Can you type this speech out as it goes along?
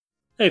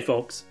Hey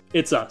folks,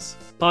 it's us,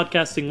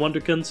 podcasting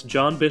wonderkins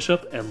John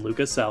Bishop and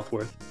Lucas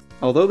Southworth.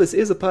 Although this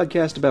is a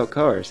podcast about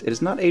cars, it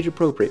is not age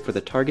appropriate for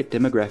the target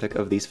demographic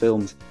of these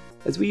films,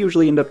 as we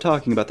usually end up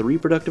talking about the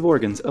reproductive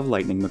organs of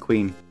Lightning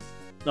McQueen.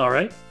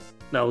 Alright,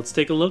 now let's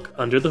take a look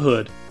under the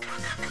hood.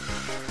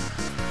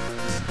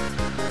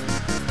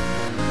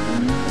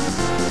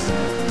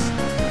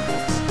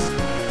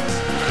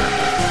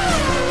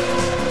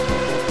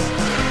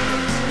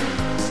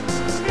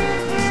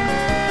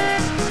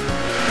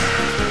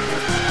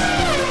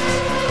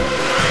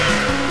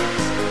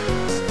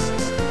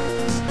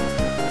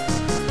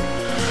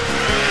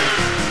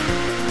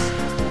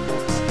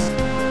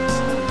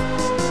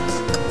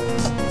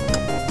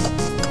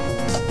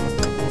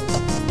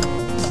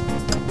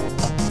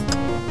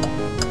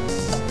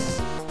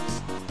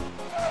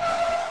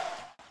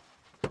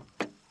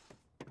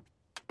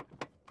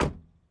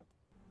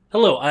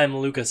 Hello, I'm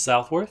Lucas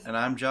Southworth. And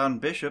I'm John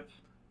Bishop.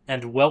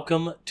 And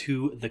welcome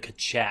to the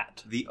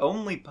Kachat. The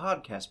only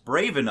podcast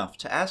brave enough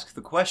to ask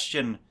the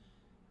question,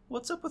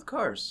 what's up with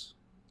cars?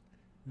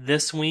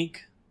 This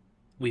week,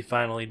 we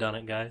finally done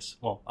it, guys.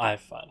 Well, I've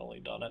finally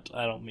done it.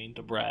 I don't mean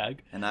to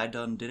brag. And I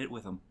done did it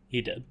with him.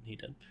 He did.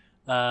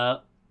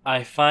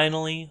 I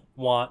finally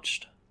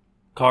watched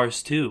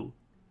Cars 2.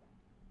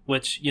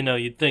 Which,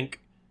 you'd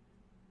think,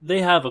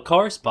 they have a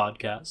Cars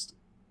podcast.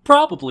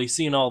 Probably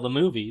seen all the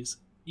movies.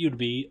 You'd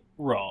be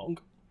wrong.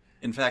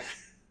 In fact,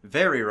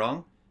 very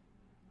wrong.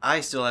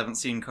 I still haven't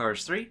seen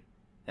Cars 3,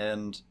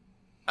 and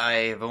I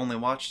have only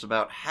watched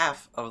about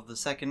half of the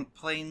second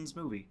Planes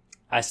movie.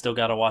 I still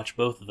gotta watch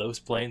both of those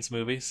Planes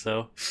movies,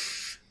 so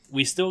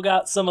we still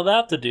got some of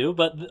that to do,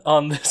 but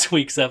on this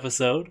week's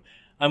episode,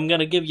 I'm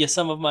gonna give you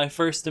some of my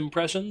first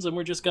impressions, and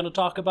we're just gonna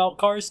talk about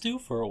Cars 2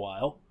 for a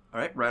while.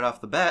 Alright, right off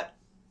the bat,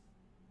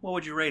 what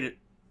would you rate it?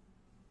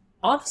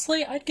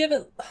 Honestly, I'd give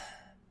it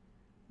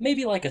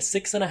maybe like a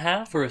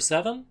 6.5 or a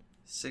 7.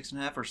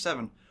 6.5 or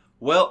 7.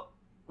 Well,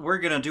 we're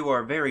gonna do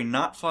our very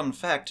not fun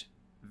fact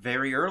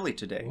very early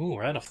today. Ooh,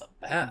 right off the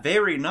bat.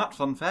 Very not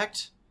fun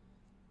fact.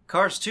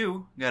 Cars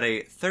 2 got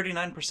a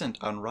 39%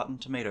 on Rotten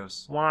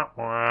Tomatoes. Wah,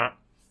 wah.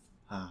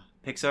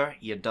 Pixar,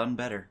 you done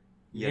better.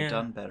 Yeah.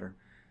 Done better.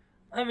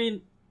 I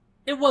mean,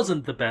 it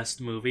wasn't the best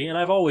movie, and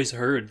I've always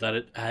heard that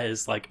it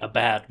is like a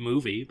bad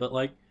movie, but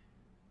like,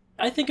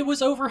 I think it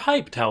was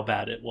overhyped how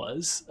bad it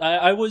was.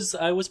 I was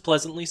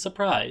pleasantly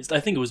surprised.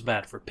 I think it was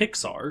bad for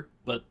Pixar,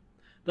 but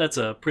that's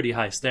a pretty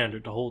high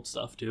standard to hold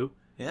stuff to.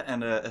 Yeah,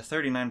 and a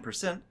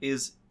 39%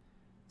 is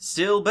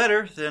still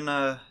better than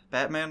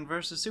Batman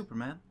vs.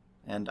 Superman,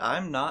 and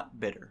I'm not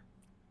bitter.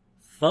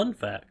 Fun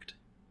fact,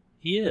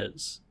 he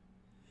is.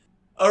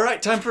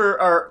 Alright, time for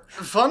our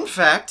fun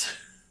fact.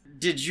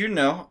 Did you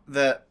know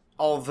that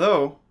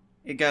although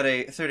it got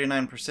a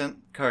 39%,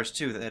 Cars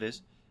 2 that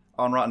is,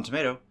 on Rotten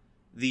Tomato,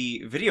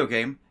 the video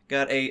game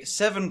got a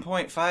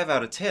 7.5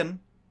 out of 10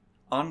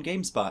 on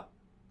GameSpot.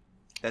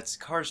 That's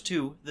Cars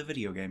 2, the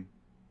video game.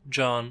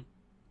 John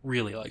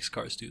really likes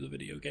Cars 2, the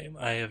video game.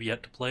 I have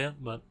yet to play it,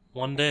 but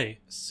one day.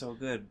 So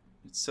good.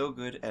 It's so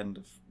good,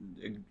 and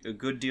a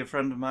good dear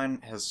friend of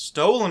mine has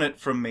stolen it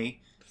from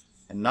me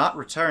and not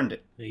returned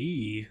it.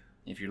 Eee.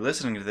 If you're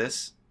listening to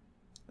this,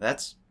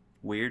 that's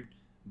weird,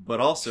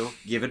 but also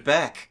give it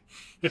back.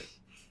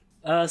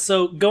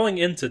 So going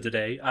into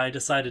today, I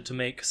decided to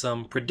make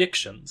some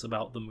predictions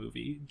about the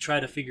movie. Try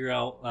to figure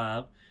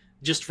out,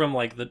 just from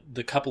like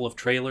the couple of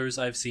trailers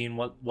I've seen,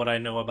 what I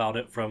know about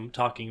it from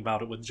talking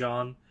about it with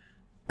John,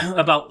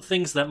 about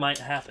things that might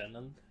happen.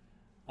 And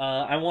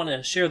I want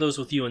to share those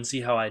with you and see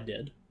how I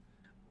did.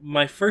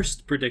 My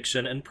first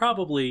prediction, and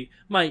probably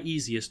my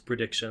easiest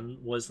prediction,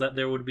 was that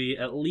there would be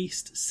at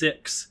least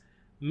 6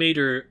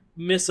 Mater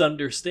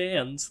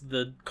misunderstands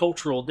the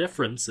cultural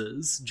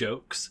differences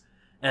jokes.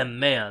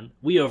 And man,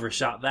 we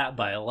overshot that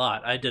by a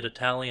lot. I did a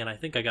tally and I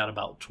think I got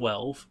about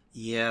 12.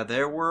 Yeah,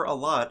 there were a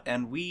lot,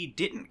 and we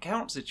didn't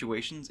count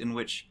situations in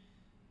which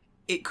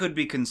it could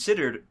be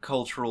considered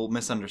cultural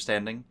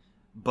misunderstanding,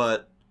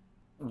 but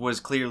was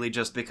clearly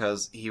just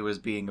because he was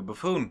being a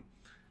buffoon.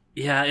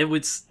 Yeah, it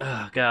was...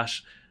 Oh,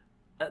 gosh.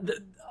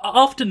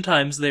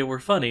 Oftentimes they were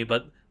funny,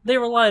 but they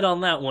relied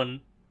on that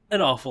one an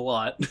awful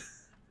lot.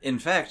 In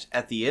fact,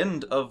 at the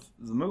end of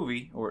the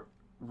movie, or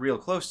real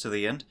close to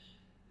the end,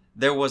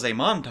 there was a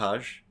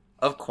montage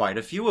of quite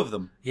a few of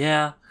them.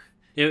 Yeah.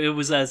 It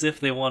was as if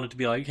they wanted to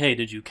be like, hey,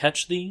 did you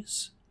catch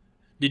these?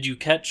 Did you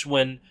catch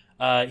when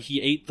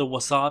he ate the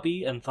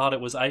wasabi and thought it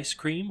was ice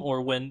cream?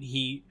 Or when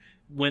he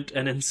went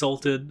and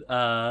insulted...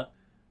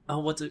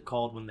 what's it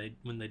called when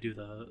they do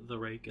the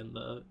rake and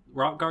the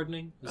rock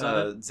gardening? Is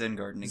that it? Zen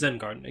gardening. Zen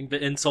gardening.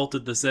 They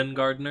insulted the Zen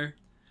gardener.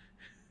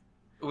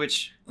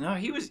 Which, no,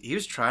 he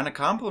was trying to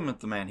compliment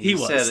the man. He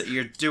said,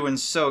 you're doing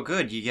so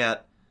good. You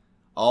got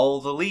all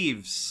the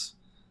leaves.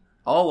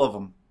 All of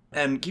them.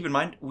 And keep in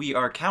mind, we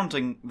are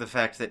counting the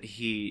fact that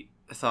he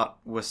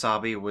thought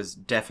wasabi was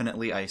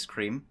definitely ice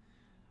cream.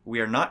 We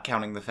are not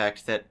counting the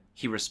fact that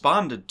he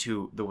responded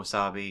to the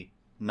wasabi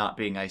not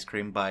being ice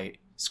cream by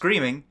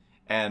screaming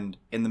and,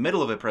 in the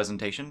middle of a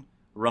presentation,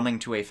 running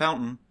to a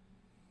fountain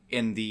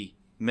in the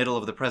middle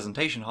of the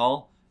presentation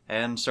hall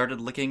and started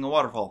licking a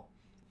waterfall.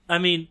 I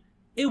mean,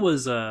 it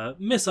was a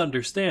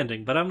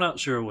misunderstanding, but I'm not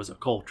sure it was a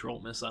cultural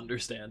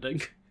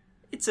misunderstanding.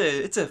 It's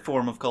a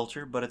form of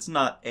culture, but it's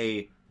not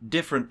a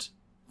different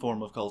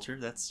form of culture.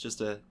 That's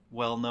just a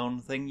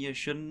well-known thing you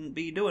shouldn't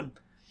be doing.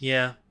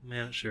 Yeah,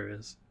 man, it sure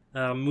is.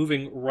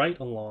 Moving right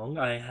along,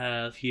 I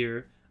have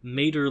here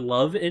Mater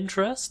love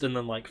interest, and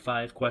then like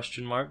 5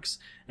 question marks.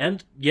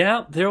 And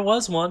yeah, there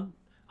was one.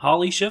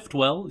 Holly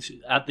Shiftwell,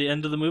 at the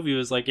end of the movie,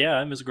 was like, yeah,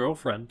 I'm his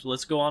girlfriend.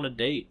 Let's go on a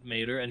date,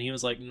 Mater. And he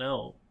was like,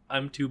 no,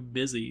 I'm too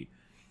busy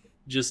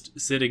just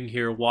sitting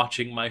here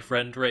watching my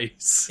friend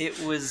race. It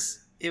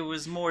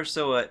was more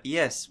so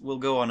yes, we'll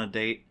go on a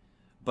date,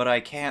 but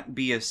I can't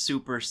be a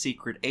super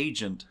secret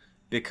agent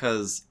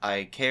because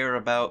I care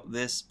about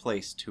this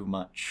place too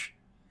much.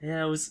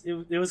 Yeah,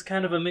 it was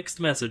kind of a mixed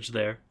message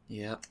there.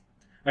 Yep.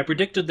 I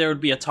predicted there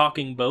would be a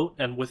talking boat,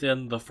 and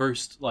within the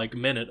first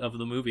minute of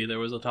the movie, there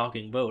was a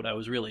talking boat. I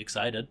was really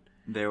excited.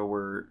 There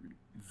were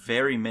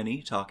very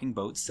many talking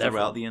boats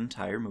throughout the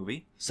entire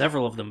movie.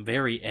 Several of them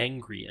very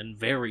angry and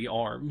very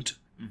armed.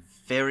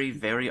 Very,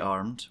 very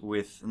armed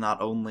with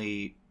not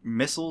only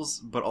missiles,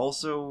 but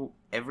also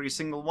every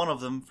single one of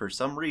them, for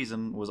some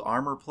reason, was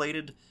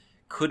armor-plated,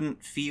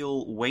 couldn't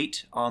feel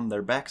weight on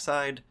their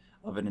backside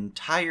of an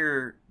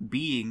entire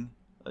being.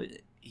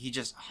 He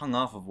just hung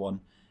off of one,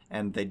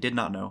 and they did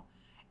not know.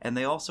 And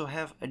they also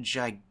have a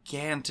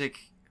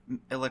gigantic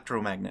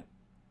electromagnet.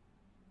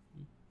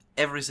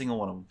 Every single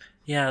one of them.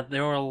 Yeah,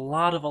 there were a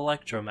lot of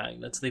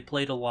electromagnets. They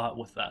played a lot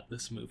with that,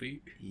 this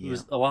movie. Yeah. There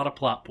was a lot of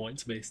plot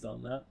points based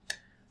on that.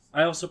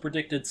 I also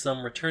predicted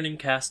some returning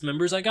cast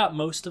members. I got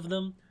most of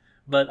them,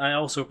 but I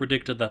also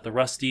predicted that the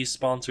Rusty's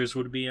sponsors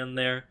would be in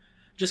there.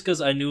 Just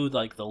because I knew,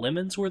 the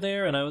Lemons were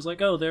there, and I was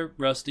like, oh, they're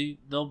Rusty.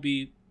 They'll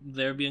be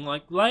there being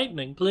like,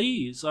 Lightning,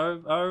 please,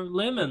 our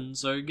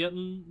Lemons are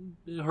getting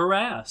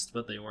harassed,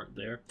 but they weren't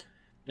there.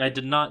 I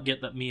did not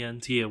get that Mia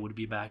and Tia would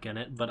be back in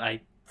it, but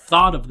I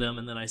thought of them,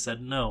 and then I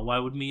said, no, why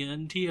would Mia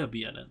and Tia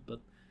be in it? But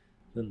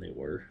then they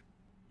were.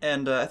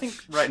 And I think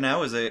right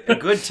now is a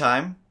good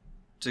time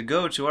to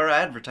go to our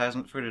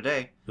advertisement for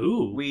today.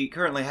 Ooh. We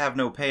currently have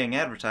no paying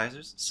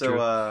advertisers,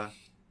 so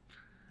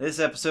this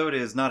episode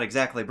is not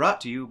exactly brought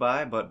to you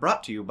by, but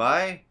brought to you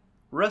by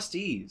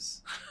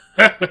Rusty's.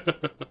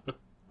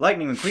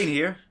 Lightning McQueen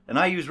here, and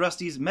I use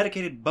Rusty's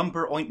medicated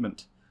bumper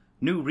ointment.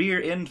 New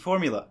rear end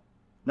formula.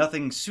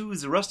 Nothing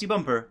soothes a rusty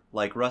bumper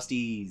like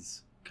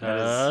Rusty's.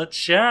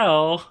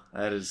 Ka-chow.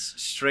 That is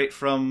straight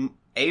from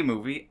a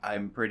movie.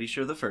 I'm pretty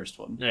sure the first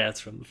one. Yeah, it's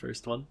from the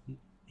first one.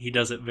 He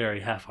does it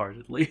very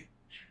half-heartedly.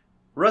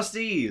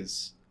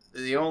 Rusty's,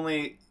 the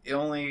only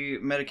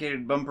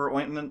medicated bumper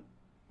ointment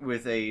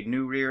with a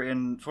new rear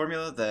end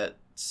formula that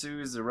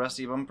soothes a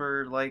rusty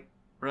bumper like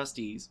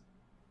Rusty's.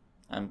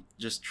 I'm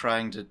just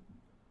trying to.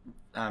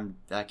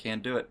 I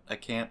can't do it. I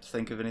can't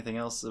think of anything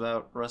else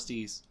about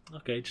Rusty's.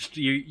 Okay,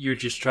 you're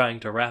just trying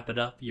to wrap it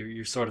up.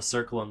 You're sort of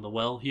circling the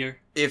well here.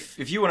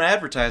 If you want to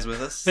advertise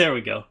with us, there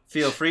we go.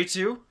 Feel free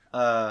to.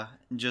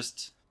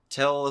 Just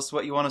tell us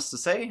what you want us to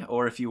say,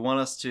 or if you want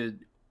us to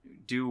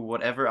do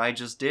whatever I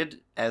just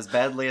did as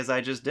badly as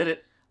I just did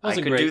it, I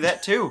could do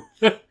that too.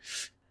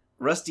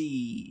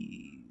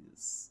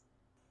 Rusty's.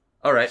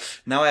 All right,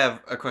 now I have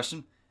a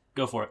question.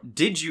 Go for it.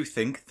 Did you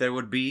think there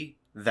would be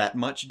that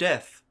much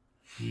death?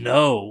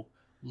 No.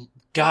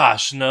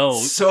 Gosh, no.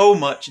 So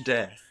much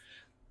death.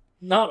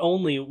 Not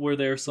only were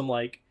there some,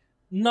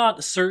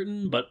 not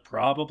certain, but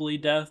probably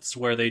deaths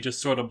where they just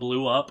sort of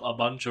blew up a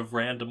bunch of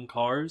random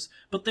cars,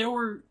 but there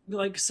were,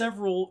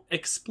 several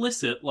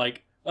explicit,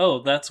 oh,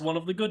 that's one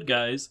of the good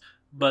guys,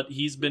 but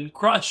he's been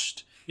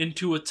crushed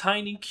into a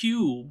tiny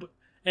cube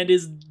and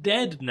is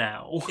dead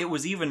now. It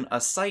was even a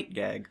sight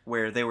gag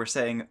where they were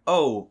saying,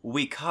 oh,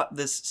 we caught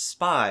this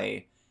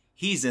spy.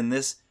 He's in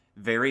this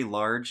very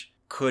large,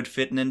 could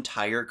fit an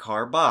entire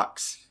car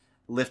box.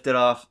 Lifted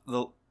off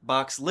the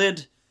box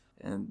lid,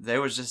 and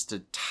there was just a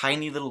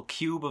tiny little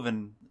cube of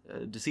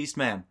a deceased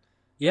man.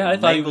 Yeah, I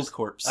thought he was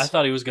corpse. I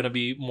thought he was going to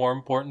be more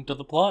important to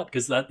the plot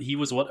because that he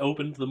was what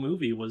opened the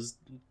movie was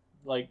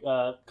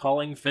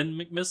calling Finn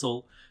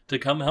McMissile to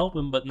come help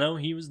him, but no,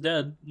 he was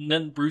dead. And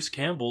then Bruce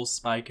Campbell's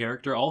spy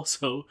character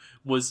also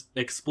was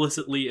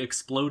explicitly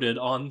exploded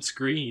on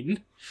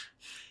screen.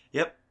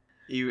 Yep,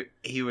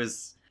 he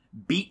was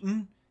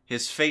beaten.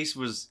 His face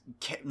was...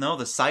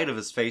 the side of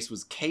his face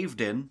was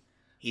caved in.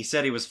 He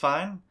said he was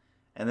fine,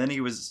 and then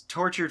he was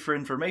tortured for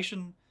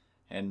information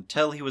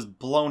until he was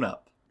blown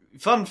up.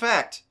 Fun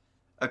fact,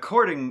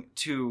 according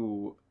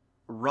to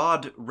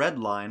Rod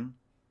Redline,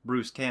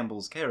 Bruce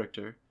Campbell's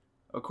character,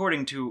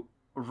 according to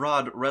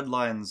Rod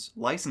Redline's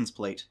license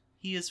plate,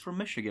 he is from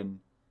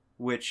Michigan,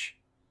 which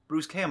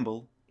Bruce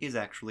Campbell is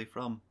actually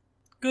from.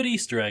 Good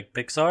Easter egg,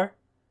 Pixar.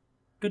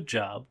 Good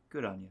job.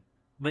 Good on you.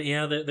 But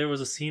yeah, there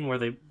was a scene where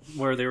they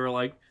were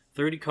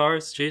 30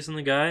 cars chasing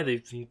the guy.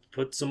 They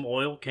put some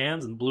oil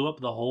cans and blew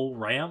up the whole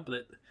ramp.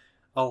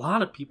 A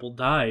lot of people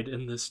died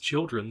in this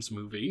children's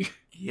movie.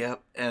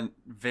 Yep, and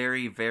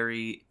very,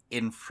 very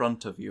in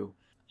front of you.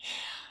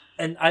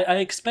 And I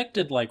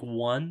expected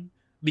one,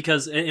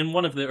 Because in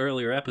one of the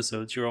earlier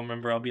episodes, you'll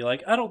remember I'll be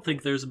like, I don't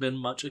think there's been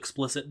much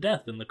explicit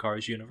death in the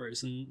Cars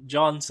universe. And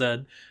John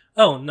said,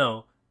 oh,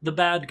 no, the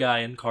bad guy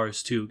in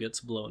Cars 2 gets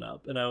blown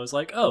up. And I was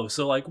like, oh,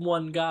 so like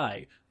one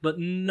guy. But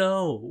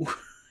no,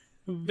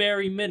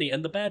 very many.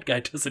 And the bad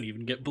guy doesn't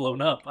even get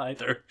blown up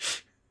either.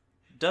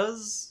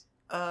 Does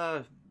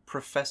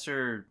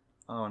Professor...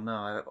 Oh, no,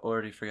 I've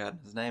already forgotten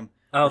his name.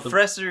 Oh,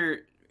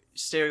 Professor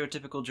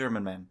Stereotypical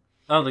German Man.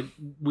 Oh, the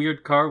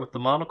weird car with the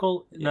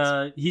monocle? Yes.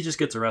 Nah, he just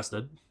gets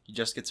arrested. He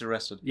just gets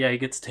arrested. Yeah, he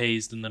gets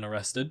tased and then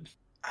arrested.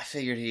 I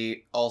figured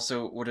he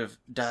also would have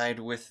died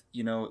with,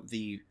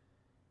 the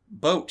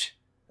boat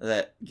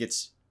that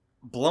gets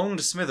blown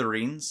to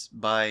smithereens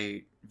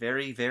by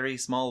very, very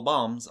small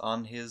bombs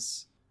on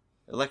his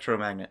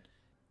electromagnet.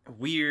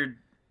 Weird,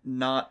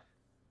 not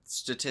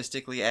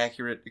statistically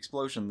accurate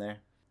explosion there.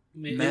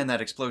 Man,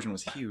 that explosion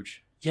was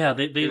huge. Yeah,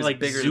 they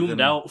like zoomed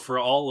out for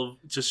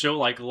to show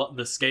like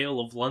the scale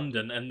of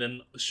London, and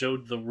then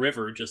showed the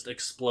river just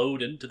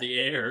explode into the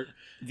air.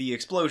 The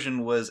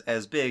explosion was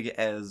as big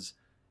as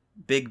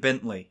Big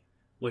Bentley,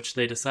 which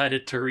they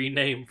decided to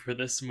rename for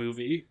this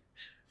movie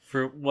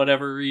for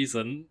whatever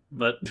reason,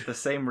 but the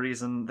same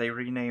reason they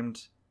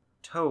renamed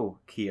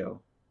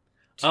Tokyo.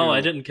 Oh,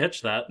 I didn't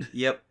catch that.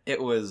 Yep,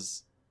 it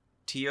was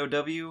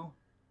TOW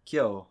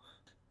Kyo.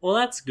 Well,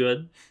 that's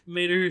good.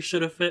 Mater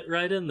should have fit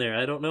right in there.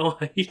 I don't know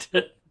why he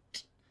didn't.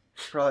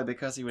 Probably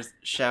because he was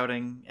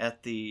shouting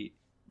at the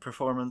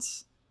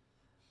performance.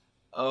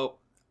 Oh,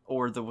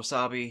 or the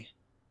wasabi,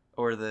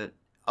 or the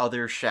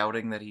other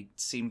shouting that he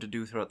seemed to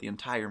do throughout the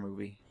entire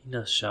movie. He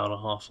does shout an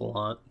awful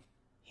lot.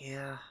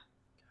 Yeah.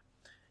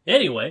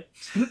 Anyway.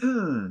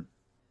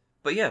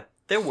 But yeah,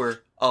 there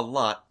were a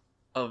lot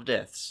of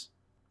deaths.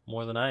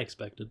 More than I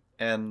expected.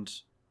 And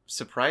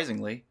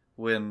surprisingly,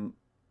 when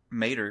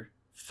Mater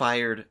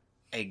fired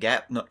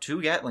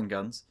two Gatling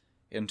guns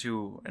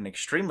into an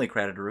extremely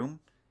crowded room,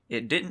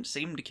 it didn't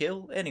seem to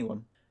kill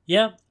anyone.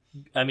 Yeah,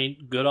 I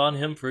mean, good on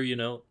him for,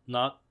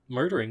 not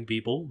murdering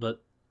people,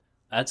 but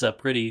that's a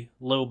pretty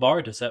low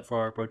bar to set for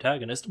our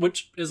protagonist,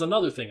 which is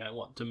another thing I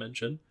want to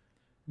mention.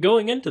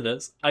 Going into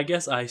this, I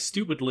guess I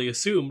stupidly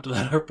assumed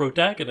that our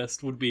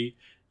protagonist would be,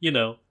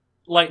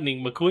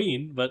 Lightning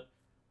McQueen, but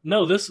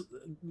no,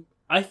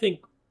 I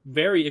think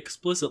very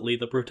explicitly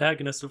the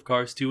protagonist of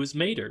Cars 2 is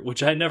Mater,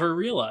 which I never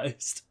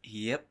realized.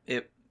 Yep,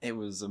 it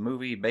was a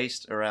movie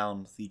based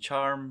around the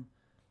charm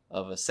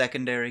of a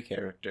secondary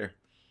character.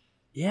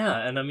 Yeah,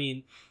 and I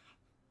mean,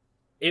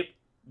 it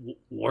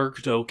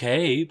worked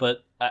okay,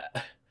 but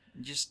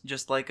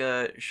just like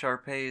a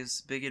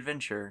Sharpay's Big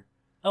Adventure.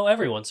 Oh,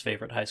 everyone's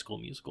favorite High School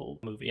Musical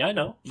movie, I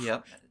know.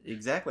 Yep,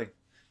 exactly.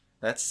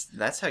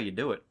 That's how you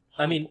do it.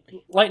 I mean,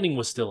 Lightning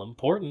was still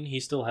important. He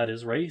still had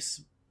his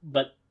race,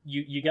 but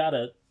you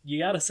gotta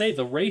say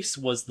the race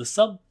was the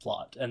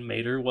subplot, and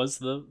Mater was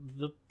the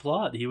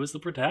plot. He was the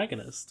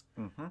protagonist.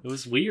 Mm-hmm. It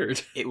was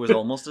weird. It was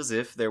almost as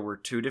if there were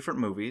two different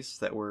movies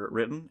that were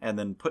written and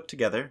then put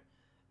together,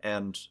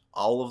 and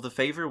all of the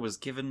favor was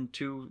given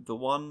to the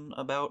one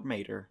about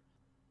Mater.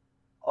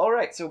 All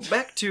right, so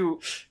back to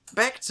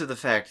the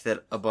fact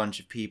that a bunch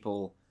of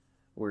people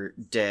were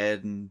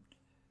dead and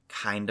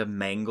kind of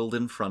mangled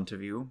in front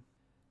of you.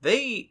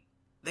 They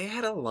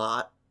had a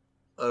lot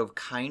of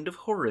kind of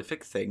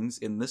horrific things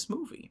in this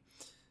movie.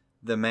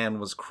 The man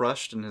was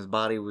crushed and his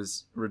body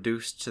was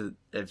reduced to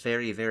a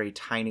very, very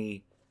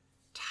tiny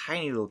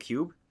little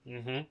cube.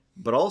 Mm-hmm.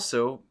 But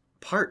also,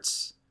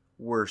 parts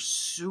were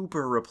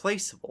super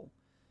replaceable.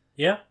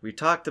 Yeah. We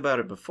talked about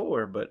it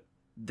before, but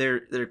there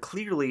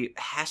clearly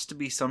has to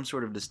be some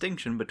sort of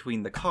distinction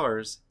between the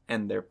cars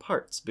and their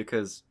parts,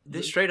 because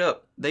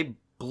they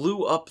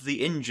blew up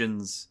the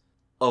engines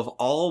of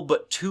all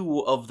but two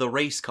of the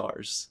race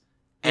cars.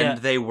 And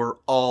they were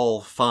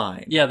all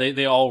fine. Yeah,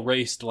 they all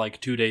raced like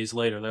 2 days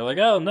later. They're like,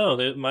 oh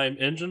no, my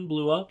engine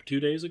blew up 2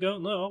 days ago?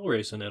 No, I'll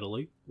race in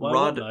Italy. Why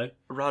wouldn't I?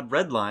 Rod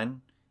Redline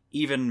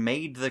even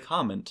made the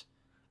comment,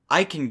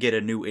 I can get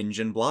a new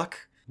engine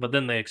block. But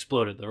then they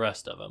exploded the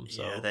rest of him.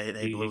 So yeah,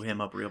 they blew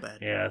him up real bad.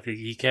 Yeah,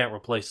 he can't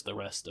replace the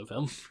rest of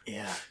him.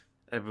 Yeah,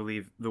 I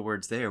believe the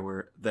words there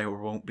were, there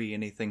won't be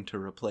anything to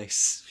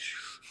replace.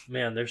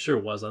 Man, there sure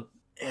wasn't.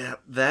 Yeah,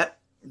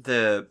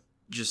 the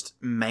just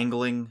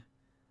mangling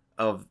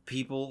of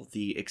people,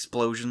 the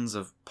explosions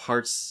of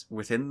parts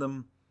within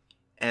them,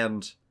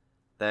 and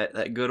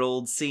that good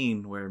old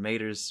scene where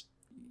Mater's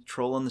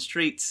trolling the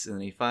streets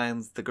and he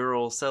finds the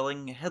girl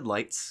selling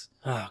headlights.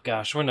 Oh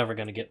gosh, we're never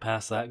going to get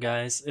past that,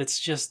 guys. It's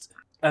just,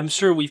 I'm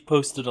sure we've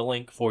posted a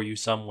link for you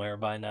somewhere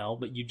by now,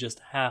 but you just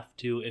have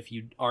to, if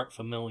you aren't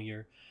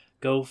familiar,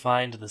 go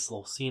find this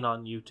little scene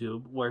on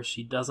YouTube where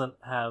she doesn't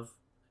have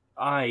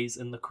eyes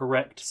in the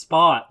correct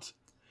spot.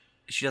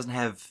 She doesn't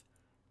have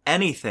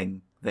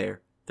anything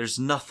there. There's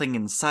nothing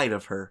inside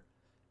of her.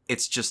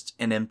 It's just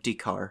an empty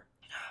car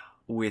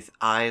with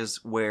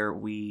eyes where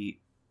we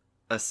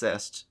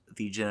assessed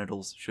the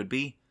genitals should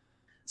be.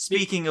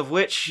 Speaking of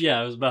which...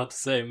 Yeah, I was about to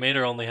say,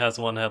 Mater only has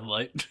one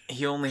headlight.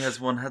 He only has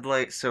one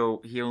headlight,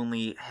 so he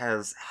only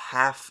has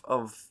half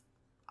of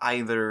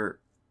either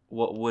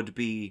what would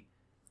be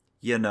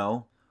you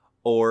know,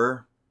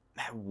 or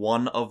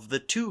one of the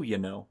two, you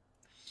know.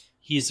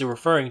 He's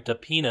referring to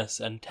penis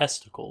and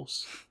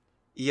testicles.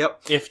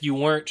 Yep. If you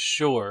weren't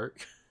sure.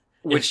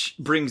 Which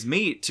brings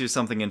me to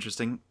something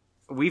interesting.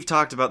 We've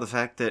talked about the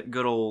fact that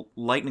good old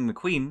Lightning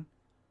McQueen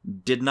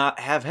did not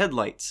have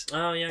headlights.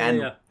 Oh,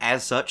 and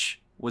as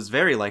such, was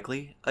very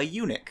likely a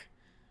eunuch.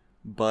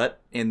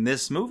 But in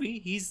this movie,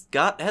 he's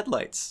got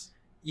headlights.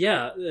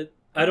 Yeah,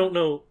 I don't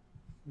know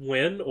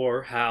when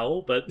or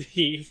how, but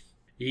he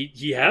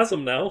has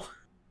them now.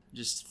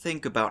 Just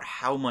think about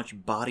how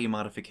much body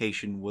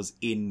modification was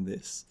in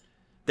this.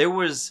 There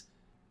was...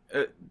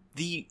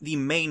 the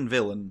main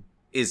villain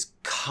is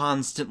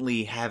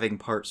constantly having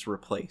parts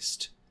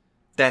replaced.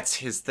 That's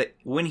his thing.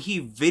 When he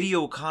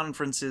video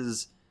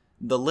conferences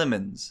the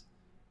Lemons,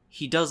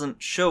 he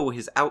doesn't show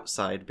his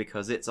outside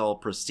because it's all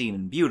pristine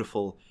and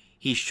beautiful.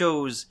 He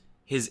shows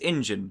his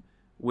engine,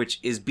 which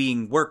is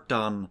being worked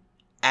on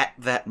at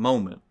that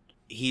moment.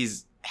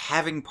 He's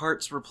having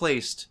parts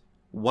replaced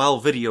while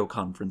video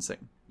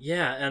conferencing.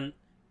 Yeah, and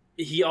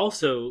he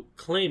also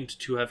claimed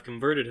to have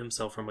converted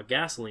himself from a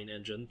gasoline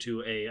engine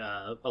to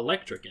a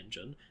electric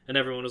engine, and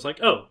everyone was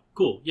like, "Oh,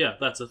 cool, yeah,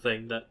 that's a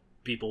thing that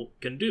people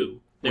can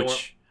do."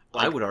 Which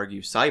I would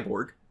argue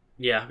cyborg.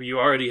 Yeah, you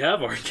already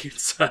have argued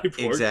cyborg.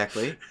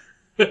 Exactly.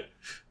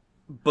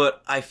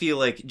 But I feel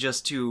like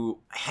just to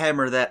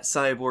hammer that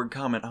cyborg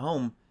comment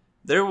home,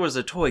 there was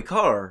a toy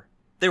car.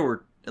 There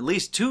were at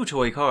least 2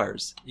 toy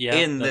cars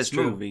in this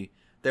movie.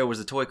 There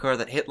was a toy car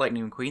that hit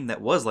Lightning McQueen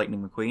that was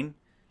Lightning McQueen,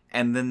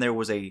 and then there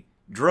was a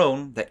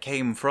drone that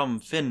came from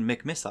Finn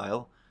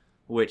McMissile,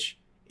 which,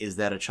 is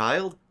that a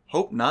child?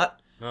 Hope not.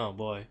 Oh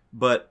boy.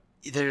 But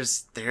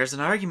there's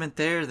an argument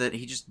there that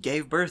he just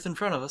gave birth in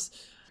front of us.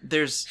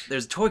 There's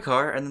a toy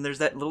car, and then there's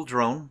that little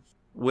drone,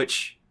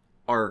 which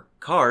are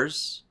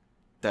cars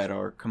that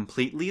are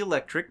completely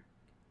electric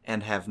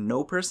and have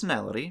no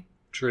personality.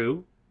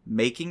 True.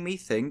 Making me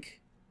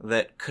think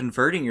that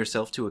converting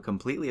yourself to a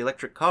completely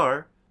electric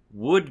car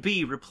would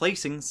be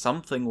replacing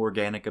something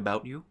organic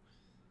about you,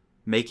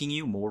 making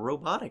you more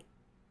robotic,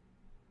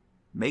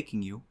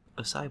 making you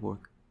a cyborg.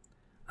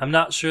 I'm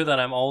not sure that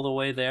I'm all the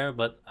way there,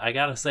 but I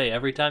gotta say,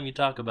 every time you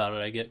talk about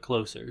it, I get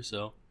closer,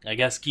 so I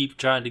guess keep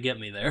trying to get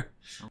me there.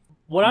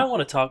 What I want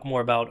to talk more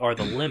about are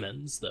the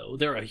Lemons, though.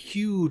 They're a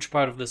huge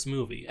part of this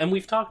movie, and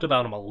we've talked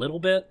about them a little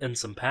bit in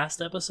some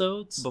past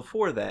episodes.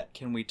 Before that,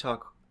 can we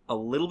talk a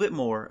little bit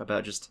more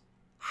about just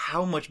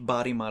how much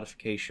body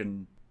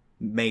modification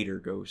Mater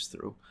goes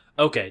through?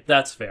 Okay,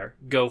 that's fair.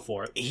 Go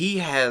for it. He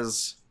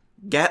has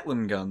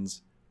Gatling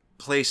guns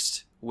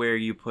placed where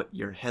you put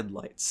your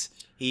headlights.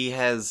 He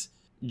has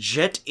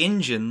jet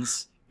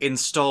engines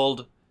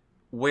installed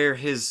where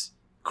his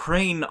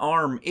crane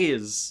arm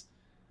is,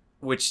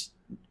 which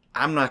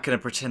I'm not going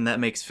to pretend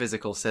that makes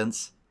physical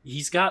sense.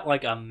 He's got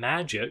like a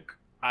magic,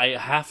 I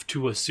have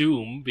to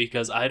assume,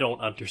 because I don't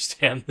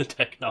understand the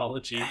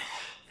technology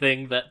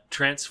thing that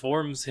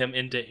transforms him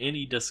into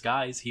any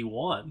disguise he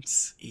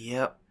wants.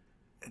 Yep.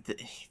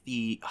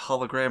 The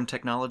hologram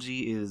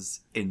technology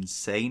is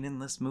insane in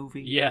this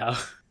movie. Yeah.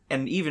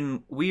 And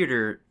even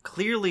weirder,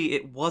 clearly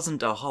it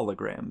wasn't a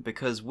hologram,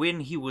 because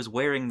when he was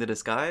wearing the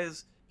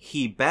disguise,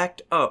 he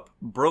backed up,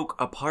 broke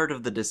a part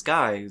of the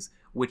disguise,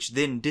 which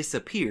then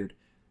disappeared.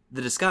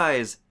 The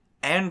disguise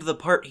and the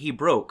part he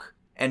broke,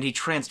 and he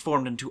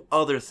transformed into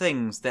other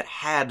things that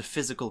had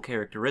physical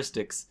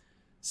characteristics,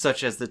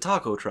 such as the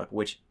taco truck,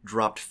 which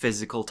dropped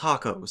physical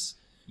tacos.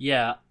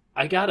 Yeah,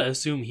 I gotta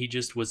assume he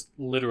just was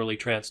literally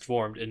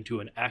transformed into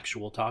an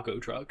actual taco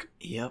truck.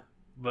 Yep.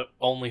 But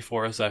only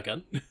for a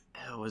second.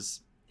 It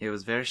was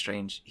very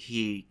strange.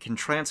 He can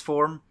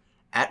transform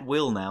at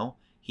will now.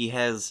 He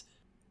has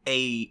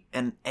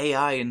an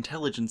AI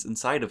intelligence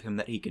inside of him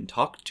that he can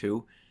talk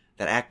to,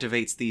 that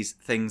activates these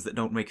things that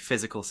don't make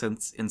physical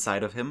sense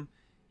inside of him.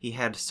 He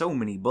had so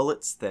many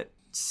bullets that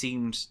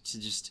seemed to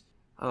just,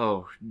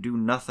 do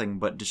nothing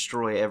but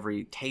destroy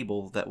every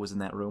table that was in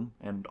that room,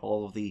 and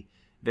all of the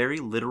very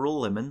literal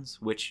lemons,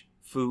 which,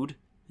 food.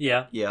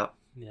 Yeah. Yeah.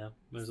 Yeah,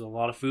 there's a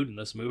lot of food in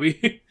this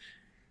movie.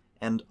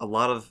 And a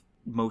lot of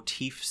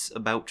motifs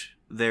about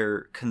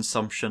their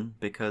consumption,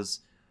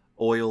 because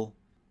oil,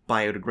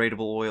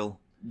 biodegradable oil,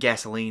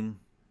 gasoline.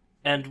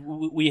 And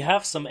we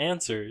have some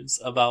answers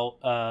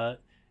about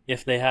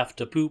if they have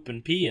to poop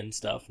and pee and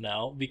stuff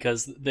now,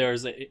 because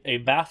there's a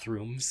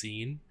bathroom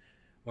scene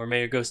where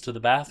Mayer goes to the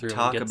bathroom.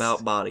 Talk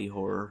about body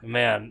horror.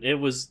 Man, it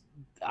was...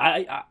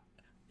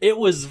 it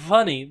was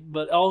funny,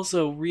 but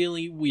also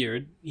really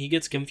weird. He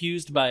gets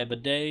confused by a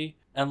bidet,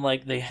 and,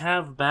 they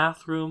have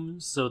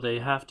bathrooms, so they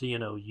have to,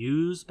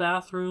 use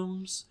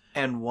bathrooms.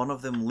 And one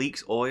of them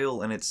leaks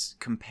oil, and it's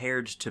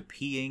compared to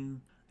peeing.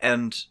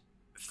 And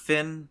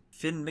Finn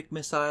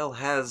McMissile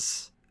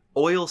has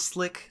oil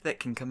slick that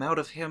can come out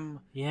of him.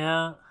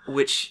 Yeah.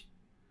 Which,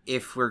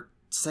 if we're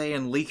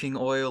saying leaking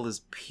oil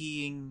is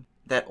peeing,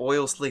 that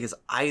oil slick is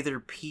either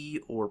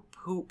pee or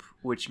poop,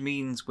 which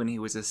means when he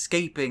was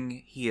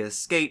escaping, he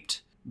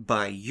escaped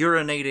by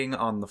urinating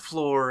on the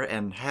floor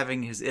and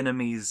having his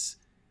enemies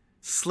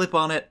slip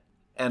on it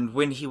And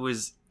when he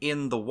was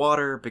in the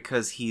water,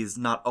 because he's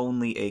not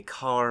only a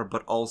car,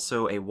 but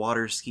also a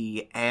water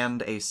ski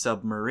and a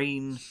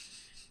submarine,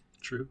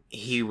 True.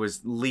 he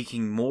was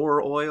leaking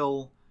more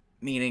oil,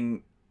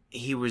 meaning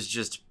he was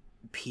just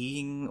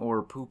peeing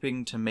or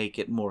pooping to make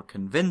it more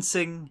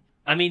convincing.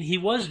 I mean, he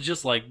was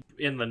just, like,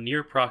 in the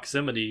near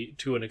proximity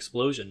to an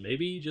explosion.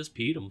 Maybe he just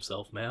peed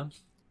himself, man.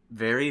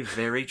 Very,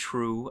 very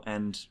true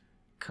and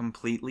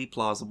completely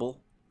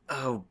plausible.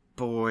 Oh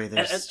boy,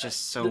 there's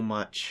just so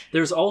much.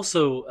 There's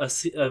also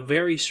a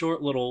very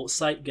short little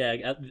sight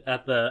gag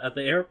at the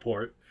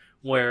airport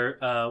where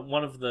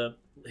one of the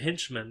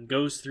henchmen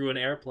goes through an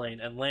airplane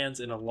and lands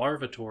in a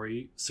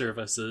lavatory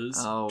services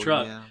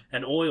truck,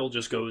 and oil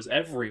just goes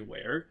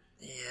everywhere.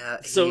 Yeah,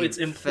 so it's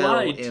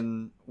implied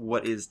in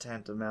what is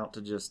tantamount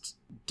to just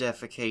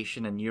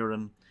defecation and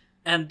urine.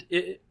 And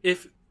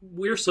if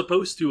we're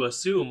supposed to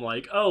assume,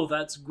 like, oh,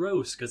 that's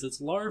gross because it's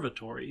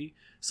lavatory,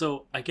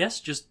 so I guess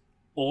just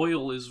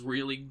oil is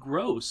really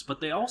gross,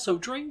 but they also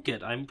drink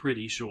it, I'm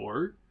pretty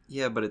sure.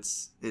 Yeah, but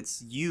it's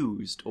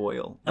used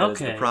oil. That is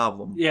the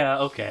problem. Yeah,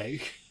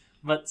 okay.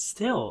 But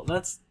still,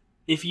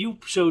 if you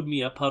showed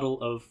me a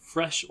puddle of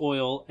fresh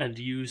oil and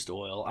used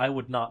oil, I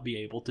would not be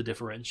able to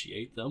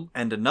differentiate them.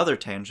 And another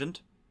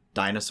tangent,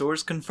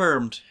 dinosaurs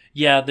confirmed.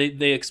 Yeah,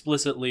 they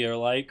explicitly are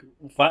like,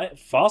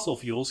 fossil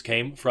fuels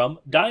came from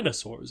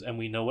dinosaurs, and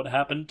we know what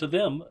happened to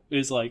them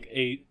is like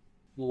a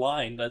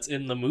line that's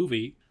in the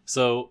movie.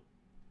 So,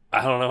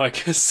 I don't know, I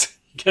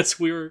guess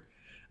we were...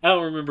 I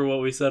don't remember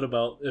what we said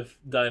about if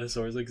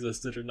dinosaurs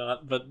existed or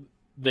not, but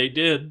they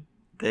did.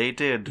 They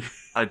did.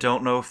 I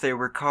don't know if they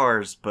were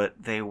cars,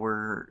 but they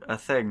were a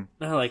thing.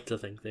 I like to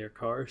think they're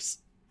cars.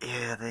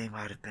 Yeah, they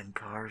might have been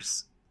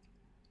cars.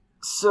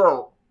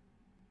 So,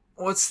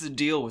 what's the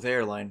deal with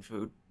airline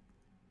food?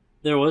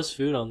 There was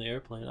food on the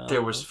airplane.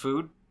 There was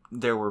food.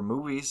 There were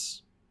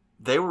movies.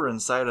 They were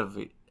inside of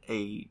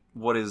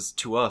what is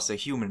to us a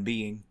human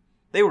being.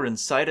 They were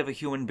inside of a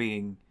human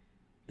being.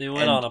 They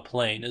went on a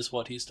plane, is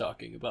what he's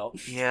talking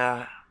about.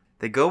 Yeah.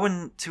 They go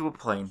into a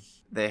plane.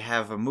 They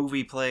have a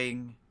movie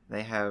playing.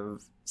 They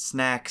have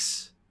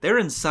snacks. They're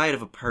inside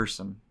of a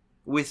person.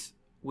 With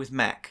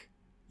Mac.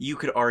 You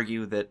could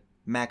argue that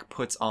Mac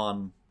puts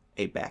on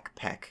a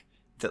backpack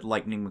that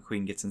Lightning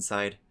McQueen gets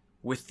inside.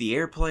 With the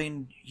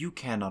airplane, you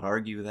cannot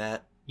argue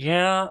that.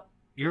 Yeah,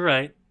 you're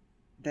right.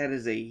 That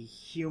is a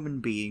human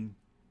being.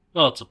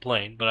 Well, it's a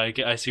plane, but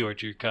I see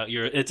what you're...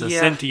 It's a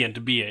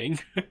sentient being.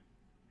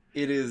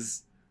 It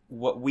is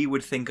what we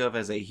would think of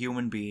as a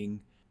human being.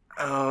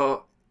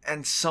 Oh,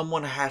 and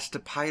someone has to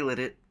pilot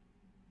it.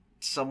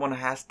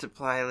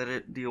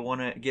 Do you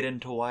want to get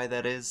into why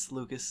that is,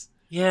 Lucas?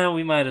 Yeah,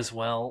 we might as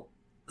well.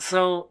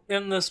 So,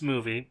 in this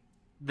movie,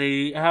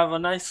 they have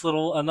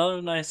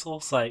another nice little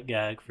sight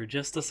gag for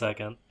just a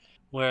second,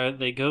 where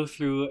they go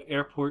through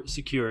airport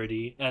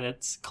security, and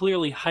it's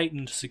clearly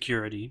heightened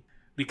security,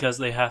 because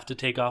they have to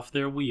take off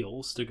their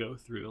wheels to go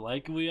through.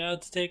 Like, we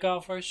had to take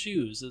off our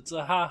shoes. It's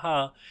a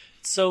ha-ha.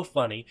 It's so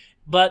funny.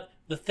 But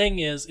the thing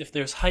is, if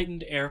there's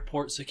heightened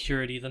airport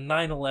security, the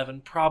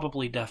 9/11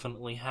 probably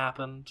definitely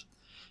happened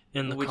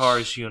in the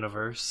Cars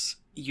universe.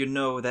 You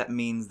know, that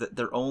means that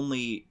they're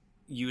only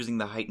using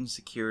the heightened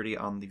security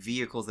on the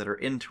vehicles that are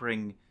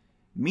entering,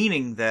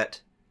 meaning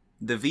that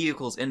the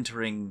vehicles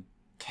entering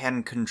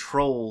can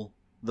control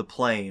the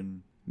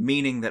plane,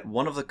 meaning that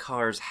one of the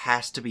cars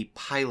has to be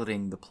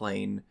piloting the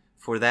plane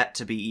for that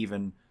to be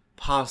even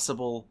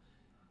possible,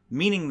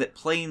 meaning that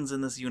planes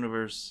in this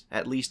universe,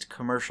 at least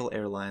commercial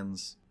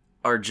airlines,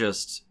 are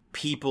just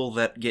people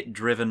that get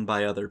driven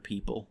by other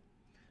people.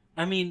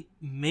 I mean,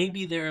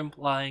 maybe they're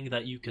implying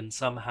that you can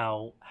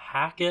somehow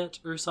hack it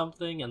or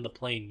something, and the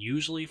plane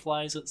usually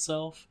flies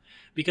itself.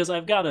 Because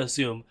I've got to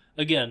assume,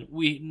 again,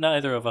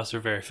 neither of us are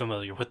very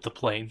familiar with the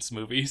Planes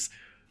movies,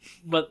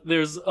 but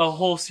there's a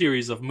whole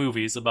series of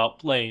movies about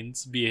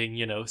planes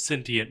being,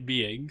 sentient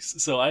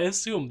beings, so I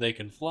assume they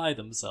can fly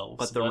themselves.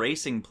 But the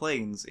racing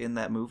planes in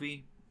that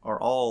movie are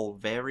all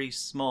very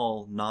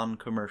small,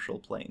 non-commercial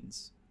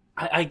planes.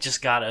 I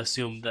just gotta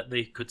assume that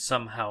they could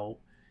somehow...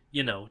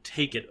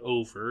 take it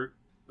over,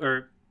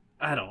 or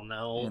I don't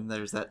know. And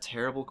there's that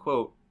terrible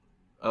quote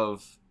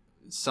of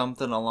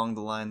something along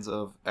the lines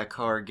of a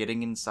car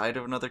getting inside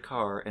of another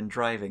car and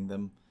driving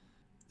them.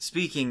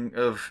 Speaking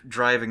of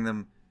driving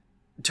them,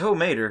 Tow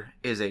Mater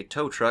is a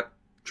tow truck.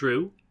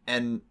 True.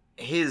 And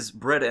his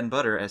bread and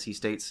butter, as he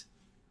states,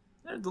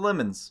 are the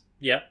lemons.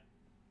 Yeah.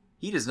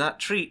 He does not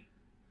treat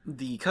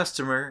the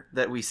customer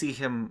that we see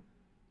him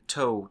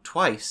tow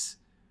twice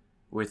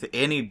with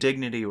any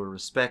dignity or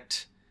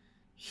respect.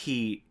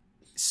 He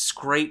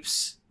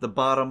scrapes the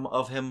bottom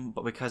of him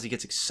because he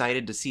gets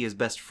excited to see his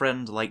best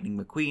friend, Lightning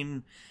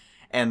McQueen,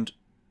 and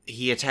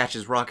he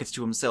attaches rockets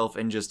to himself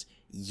and just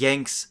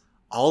yanks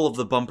all of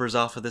the bumpers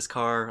off of this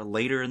car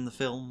later in the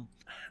film.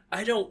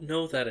 I don't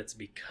know that it's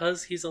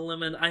because he's a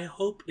lemon. I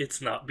hope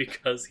it's not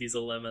because he's a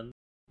lemon.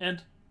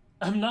 And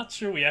I'm not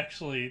sure we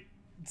actually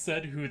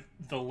said who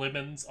the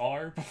lemons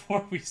are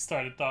before we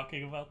started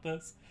talking about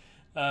this.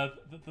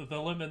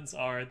 The lemons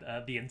are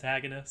the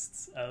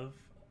antagonists of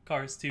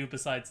Cars 2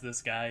 besides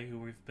this guy who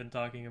we've been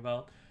talking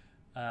about.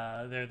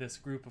 They're this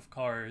group of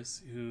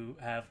cars who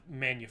have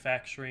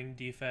manufacturing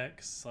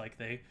defects. Like,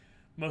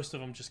 most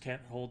of them just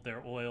can't hold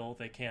their oil.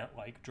 They can't,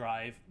 like,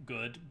 drive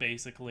good,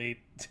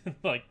 basically.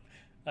 Like,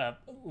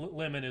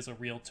 lemon is a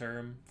real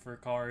term for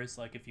cars.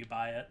 Like, if you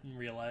buy it and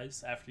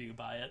realize after you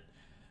buy it,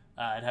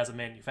 it has a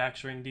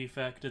manufacturing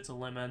defect, it's a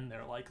lemon.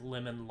 They're like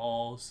lemon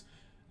laws.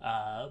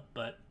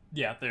 But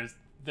yeah,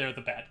 they're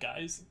the bad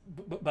guys.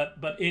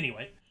 But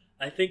anyway,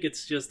 I think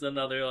it's just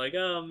another like,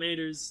 oh,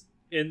 Mater's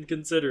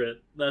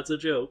inconsiderate. That's a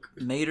joke.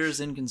 Mater's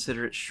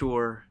inconsiderate,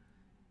 sure.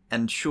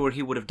 And sure,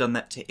 he would have done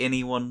that to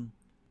anyone.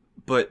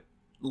 But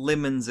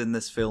lemons in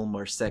this film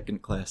are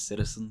second-class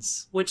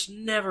citizens. Which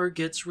never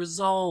gets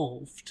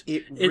resolved.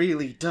 It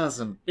really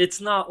doesn't.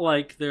 It's not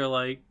like they're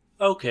like,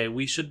 okay,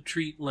 we should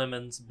treat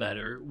lemons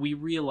better. We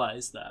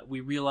realize that.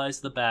 We realize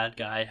the bad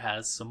guy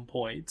has some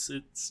points.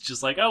 It's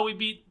just like, oh, we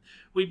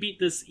beat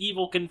this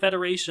evil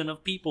confederation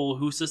of people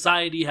who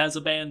society has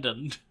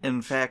abandoned.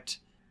 In fact,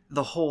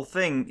 the whole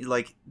thing,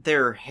 like,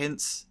 there are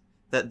hints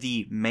that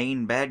the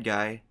main bad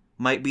guy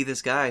might be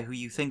this guy who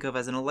you think of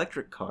as an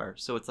electric car.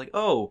 So it's like,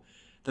 oh,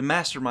 the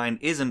mastermind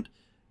isn't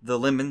the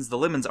lemons. The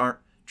lemons aren't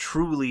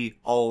truly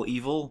all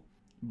evil.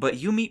 But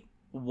you meet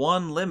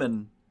one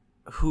lemon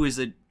who is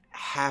a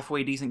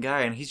halfway decent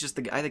guy, and he's just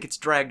the guy that gets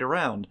dragged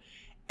around.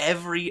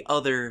 Every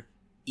other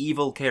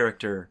evil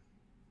character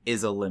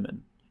is a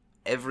lemon.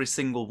 Every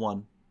single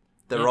one.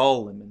 They're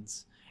all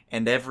lemons.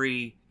 And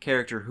every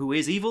character who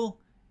is evil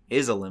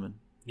is a lemon.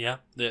 Yeah,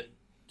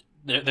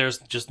 there's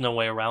just no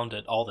way around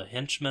it. All the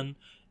henchmen,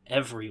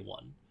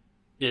 everyone,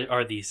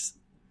 are these...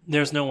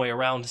 There's no way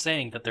around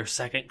saying that they're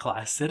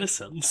second-class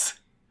citizens.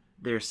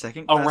 They're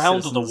second-class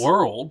around citizens. The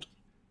world.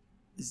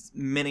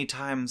 Many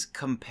times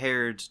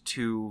compared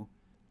to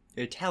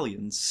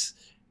Italians.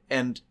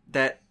 And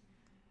that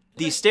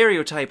the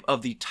stereotype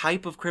of the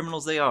type of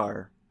criminals they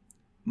are,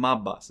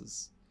 mob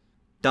bosses,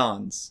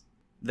 dons.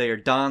 They are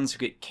dons who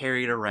get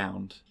carried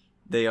around.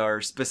 They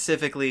are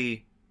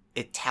specifically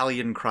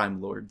Italian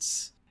crime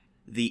lords.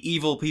 The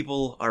evil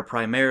people are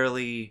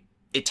primarily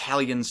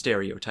Italian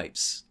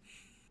stereotypes.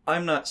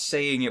 I'm not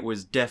saying it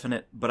was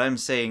definite, but I'm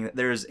saying that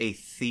there's a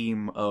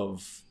theme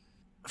of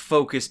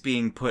focus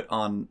being put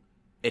on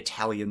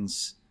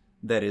Italians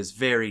that is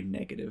very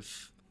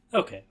negative.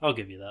 Okay, I'll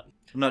give you that.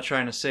 I'm not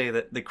trying to say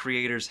that the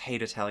creators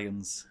hate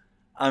Italians.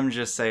 I'm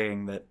just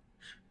saying that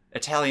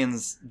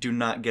Italians do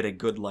not get a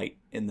good light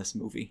in this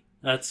movie.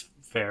 That's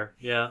fair,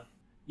 yeah.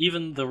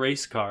 Even the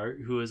race car,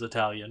 who is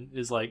Italian,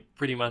 is like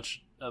pretty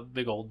much a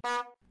big old...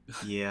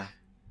 Yeah.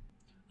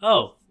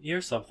 Oh,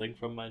 here's something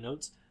from my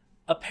notes.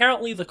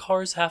 Apparently the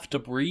cars have to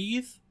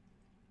breathe,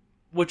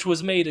 which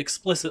was made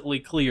explicitly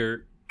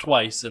clear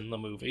twice in the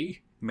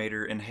movie.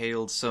 Mater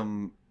inhaled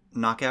some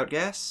knockout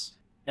gas?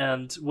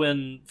 And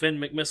when Finn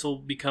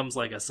McMissile becomes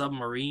like a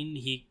submarine,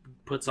 he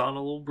puts on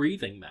a little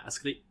breathing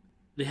mask.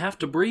 They have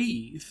to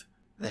breathe.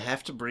 They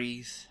have to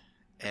breathe,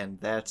 and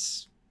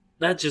that's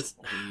just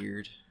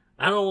weird.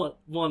 I don't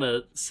want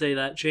to say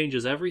that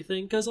changes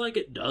everything, because like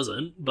it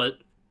doesn't, but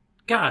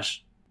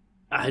gosh,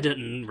 I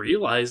didn't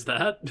realize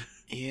that.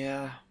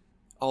 Yeah.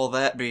 All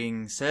that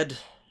being said,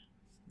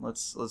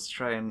 let's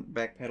try and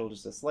backpedal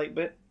just a slight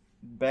bit.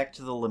 Back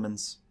to the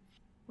lemons.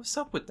 What's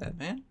up with that,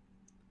 man?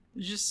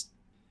 Just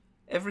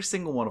every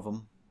single one of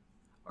them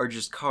are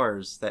just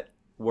cars that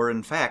were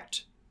in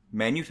fact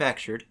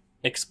manufactured.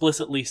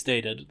 Explicitly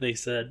stated, they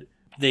said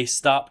they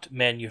stopped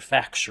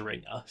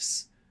manufacturing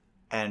us.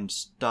 And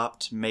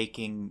stopped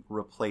making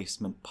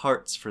replacement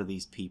parts for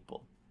these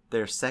people.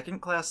 They're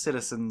second-class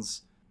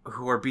citizens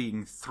who are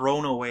being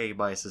thrown away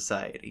by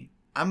society.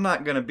 I'm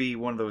not gonna be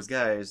one of those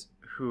guys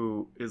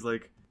who is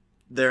like,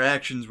 their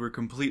actions were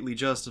completely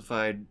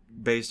justified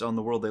based on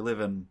the world they live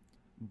in.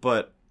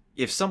 But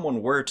if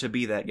someone were to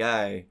be that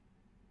guy,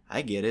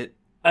 I get it.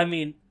 I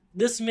mean,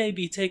 this may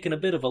be taking a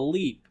bit of a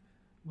leap,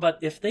 but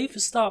if they've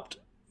stopped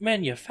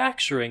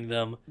manufacturing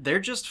them... They're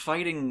just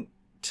fighting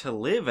to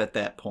live at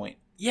that point.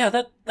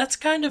 Yeah, that's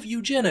kind of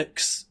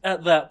eugenics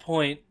at that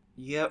point.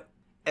 Yep.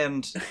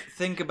 And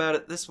think about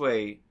it this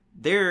way.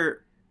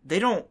 They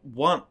don't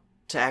want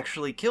to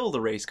actually kill the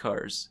race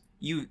cars.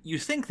 You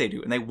think they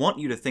do, and they want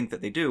you to think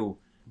that they do,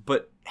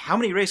 but how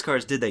many race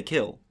cars did they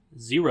kill?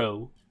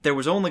 0. There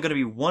was only going to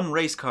be one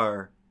race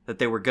car that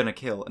they were going to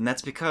kill, and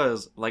that's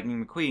because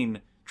Lightning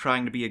McQueen,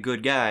 trying to be a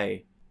good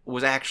guy,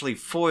 was actually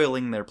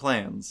foiling their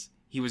plans.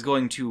 He was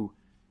going to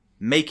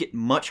make it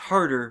much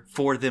harder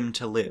for them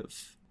to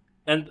live.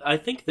 And I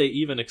think they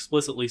even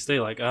explicitly say,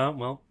 like,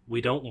 well,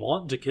 we don't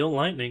want to kill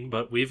Lightning,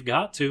 but we've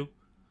got to.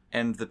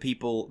 And the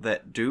people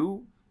that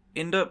do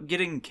end up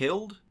getting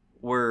killed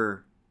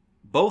were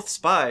both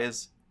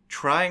spies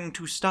trying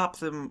to stop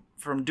them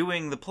from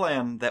doing the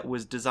plan that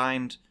was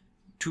designed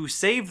to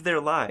save their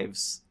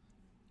lives.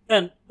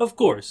 And, of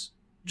course,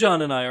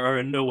 John and I are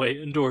in no way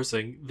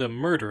endorsing them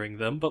murdering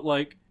them, but,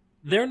 like,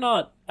 they're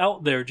not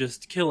out there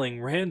just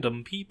killing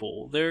random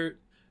people.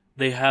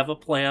 They have a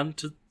plan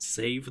to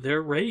save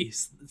their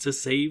race, to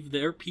save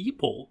their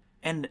people.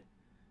 And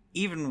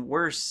even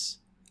worse,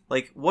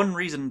 Like, one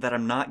reason that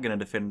I'm not going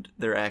to defend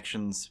their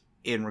actions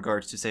in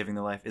regards to saving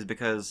their life is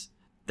because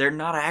they're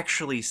not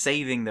actually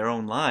saving their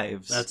own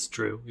lives. That's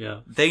true,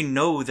 yeah. They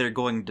know they're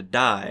going to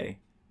die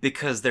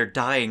because they're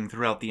dying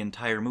throughout the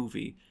entire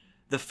movie.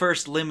 The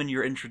first Lemon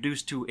you're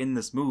introduced to in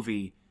this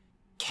movie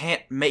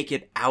can't make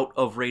it out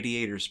of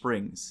Radiator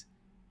Springs.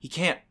 He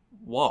can't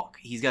walk.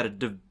 He's got a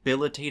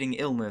debilitating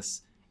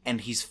illness,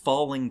 and he's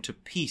falling to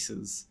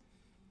pieces.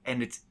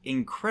 And it's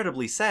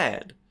incredibly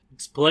sad.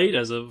 It's played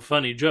as a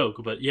funny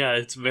joke, but yeah,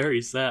 it's very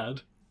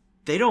sad.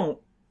 They're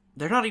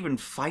not even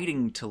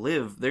fighting to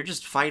live. They're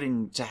just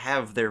fighting to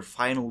have their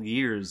final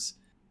years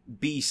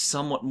be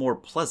somewhat more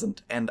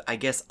pleasant, and I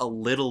guess a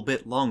little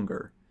bit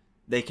longer.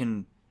 They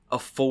can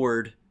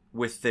afford,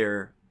 with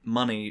their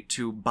money,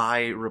 to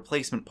buy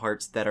replacement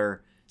parts that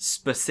are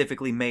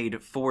specifically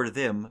made for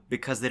them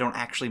because they don't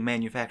actually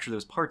manufacture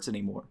those parts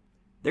anymore.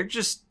 They're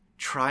just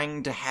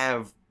trying to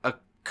have a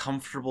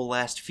comfortable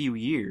last few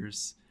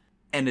years.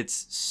 And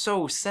it's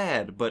so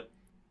sad, but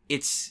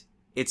it's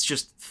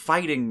just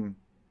fighting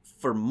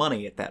for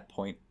money at that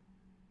point.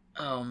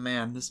 Oh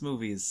man, this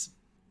movie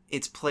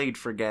it's played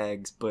for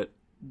gags, but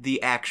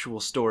the actual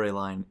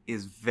storyline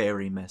is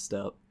very messed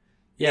up.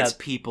 Yeah. It's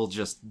people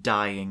just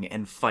dying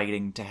and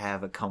fighting to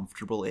have a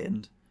comfortable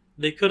end.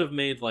 They could have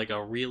made like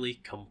a really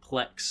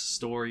complex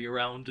story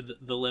around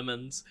the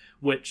Lemons,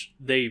 which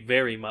they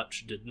very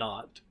much did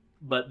not.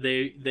 But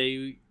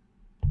they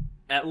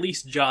at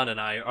least John and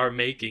I are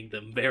making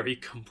them very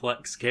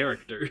complex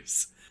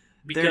characters.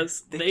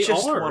 Because they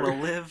just are. Want to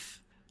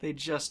live. They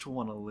just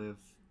want to live.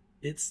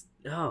 It's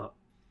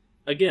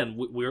again,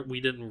 we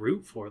didn't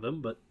root for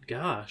them, but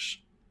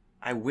gosh,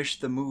 I wish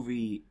the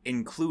movie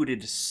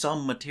included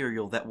some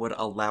material that would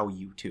allow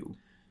you to.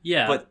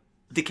 Yeah, but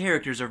the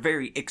characters are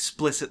very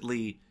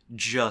explicitly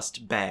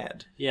just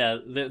bad. Yeah,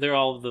 they're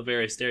all the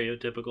very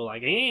stereotypical,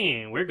 like,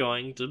 we're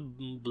going to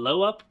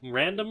blow up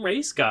random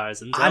race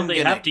cars until they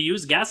have to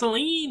use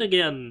gasoline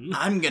again.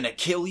 I'm gonna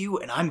kill you,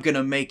 and I'm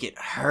gonna make it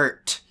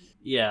hurt.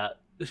 Yeah.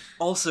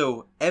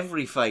 Also,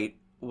 every fight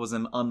was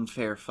an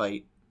unfair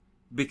fight,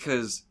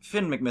 because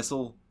Finn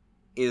McMissile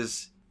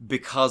is,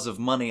 because of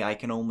money I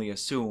can only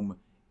assume,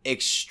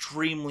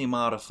 extremely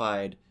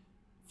modified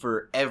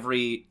for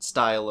every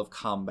style of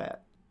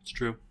combat. It's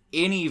true.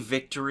 Any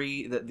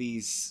victory that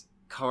these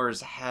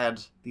cars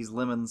had, these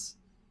Lemons,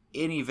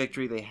 any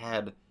victory they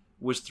had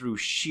was through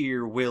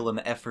sheer will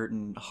and effort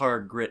and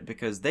hard grit,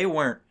 because they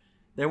weren't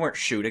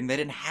shooting. They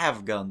didn't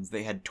have guns.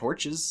 They had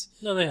torches.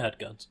 No, they had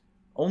guns.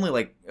 Only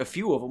like a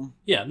few of them.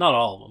 Yeah, not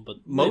all of them, but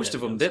most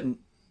of them didn't.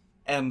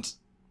 And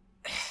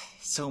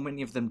so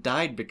many of them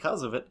died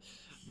because of it.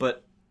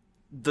 But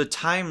the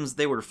times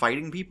they were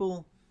fighting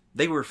people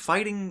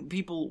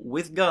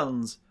with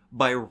guns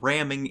by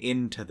ramming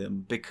into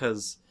them,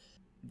 because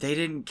they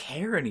didn't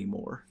care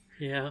anymore.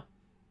 Yeah.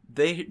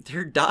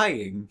 They're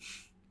dying.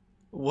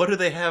 What do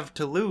they have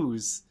to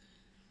lose?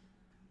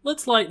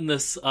 Let's lighten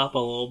this up a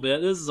little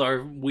bit. This is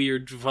our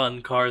weird,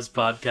 fun Cars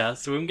podcast,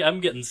 so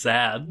I'm getting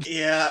sad.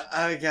 Yeah,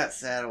 I got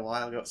sad a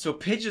while ago. So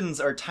pigeons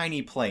are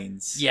tiny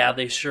planes. Yeah,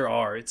 they sure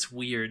are. It's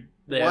weird.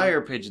 Why are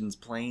pigeons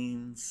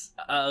planes?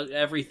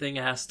 Everything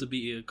has to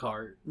be a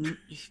cart.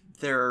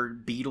 There are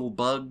beetle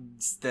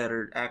bugs that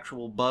are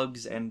actual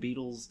bugs and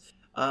beetles.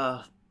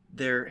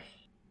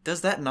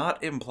 Does that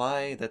not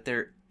imply that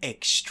they're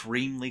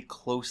extremely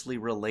closely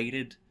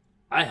related?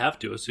 I have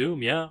to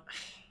assume, yeah.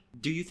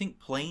 Do you think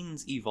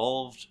planes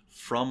evolved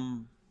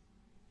from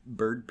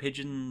bird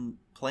pigeon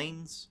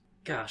planes?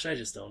 Gosh, I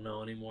just don't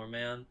know anymore,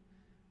 man.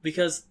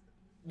 Because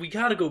we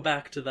gotta go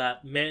back to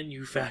that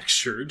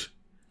manufactured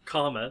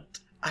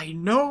comment. I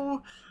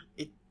know.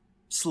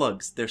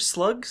 Slugs. They're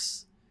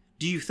slugs?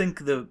 Do you think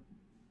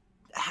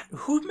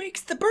who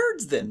makes the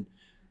birds then?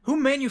 Who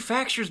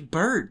manufactures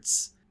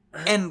birds?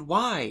 And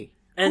why?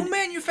 Who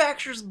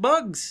manufactures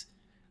bugs?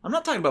 I'm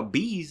not talking about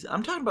bees.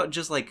 I'm talking about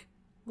just like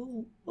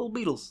little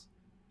beetles.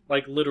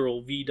 Like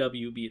literal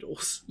VW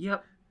beetles.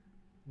 Yep.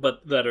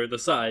 But that are the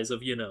size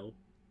of,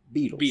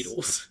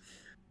 beetles.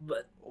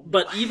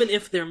 But even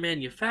if they're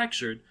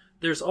manufactured,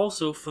 there's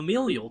also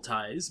familial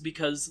ties,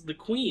 because the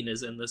Queen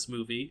is in this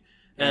movie.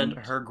 And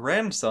her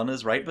grandson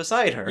is right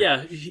beside her.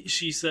 Yeah,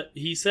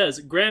 he says,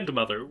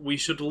 "Grandmother, we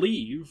should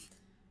leave."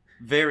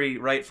 Very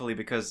rightfully,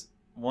 because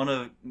one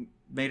of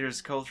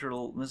Mater's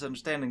cultural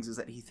misunderstandings is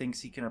that he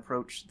thinks he can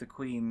approach the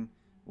Queen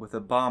with a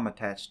bomb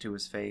attached to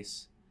his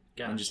face.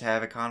 Gosh. And just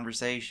have a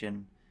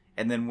conversation.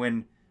 And then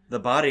when the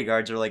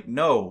bodyguards are like,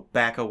 "No,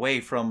 back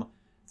away from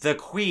the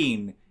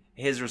Queen,"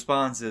 his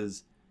response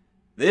is,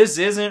 "This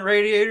isn't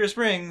Radiator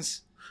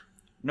Springs.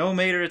 No,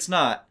 Mater, it's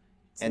not.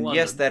 It's and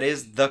London. Yes, that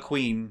is the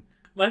Queen."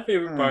 My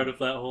favorite part of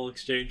that whole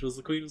exchange was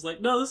the Queen was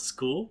like, "No, this is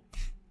cool.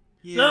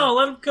 Yeah. No,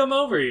 let him come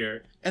over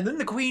here." And then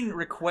the Queen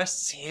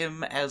requests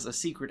him as a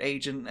secret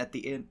agent at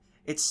the end.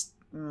 It's...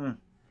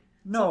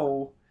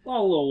 no.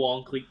 All a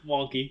little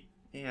wonky.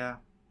 Yeah.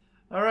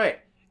 Alright.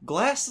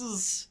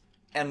 Glasses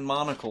and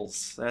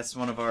monocles. That's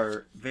one of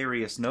our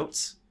various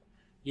notes.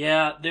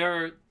 Yeah,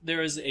 there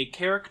is a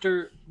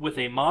character with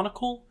a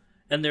monocle,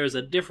 and there is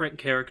a different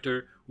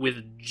character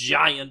with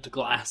giant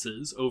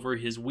glasses over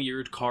his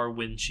weird car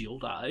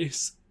windshield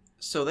eyes.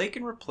 So they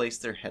can replace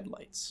their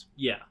headlights.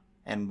 Yeah.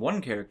 And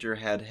one character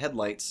had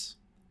headlights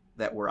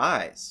that were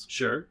eyes.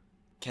 Sure.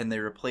 Can they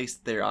replace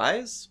their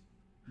eyes?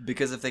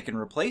 Because if they can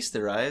replace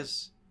their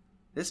eyes,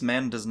 this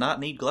man does not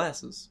need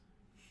glasses.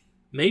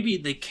 Maybe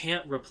they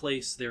can't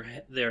replace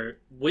their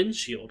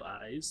windshield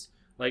eyes.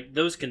 Like,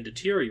 those can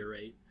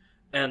deteriorate.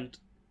 And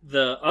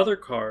the other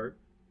car,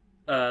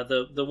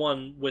 the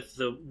one with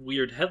the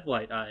weird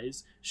headlight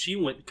eyes, she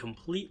went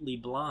completely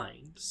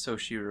blind. So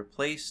she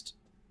replaced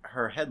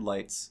her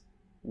headlights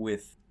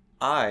with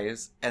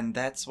eyes, and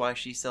that's why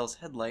she sells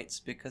headlights,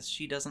 because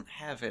she doesn't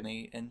have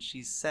any, and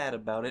she's sad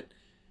about it.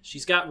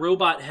 She's got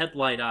robot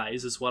headlight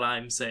eyes, is what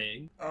I'm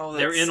saying. Oh,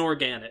 They're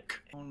inorganic.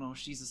 Oh no,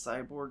 she's a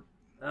cyborg.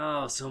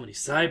 Oh, so many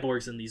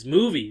cyborgs in these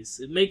movies.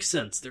 It makes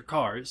sense. They're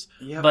cars.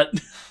 Yeah. But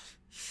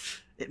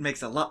it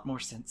makes a lot more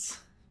sense.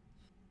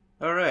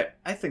 Alright,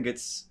 I think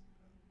it's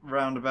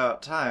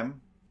roundabout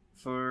time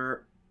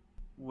for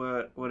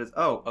what is...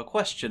 Oh, a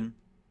question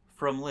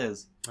from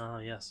Liz. Oh,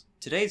 yes.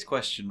 Today's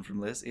question from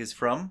Liz is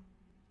from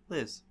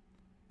Liz.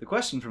 The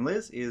question from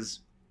Liz is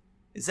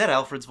that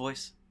Alfred's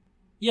voice?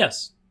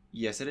 Yes.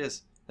 Yes, it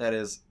is. That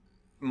is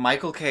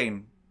Michael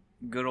Caine.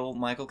 Good old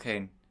Michael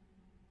Caine.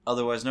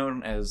 Otherwise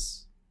known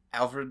as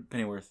Alfred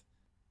Pennyworth.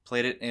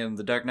 Played it in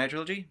the Dark Knight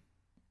trilogy.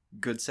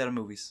 Good set of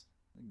movies.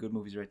 Good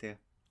movies right there.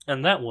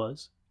 And that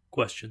was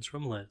questions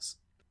from Liz.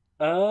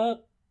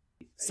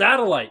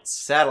 Satellites.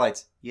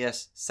 Satellites.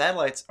 Yes,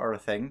 satellites are a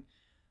thing.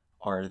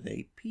 Are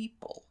they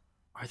people?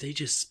 Are they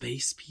just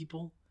space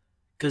people?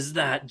 'Cause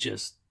that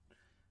just...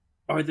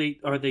 Are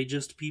they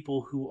just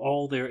people who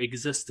all their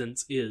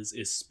existence is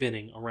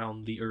spinning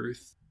around the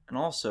Earth? And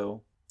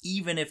also,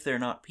 even if they're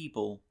not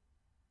people,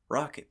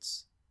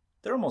 rockets,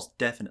 they're almost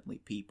definitely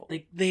people.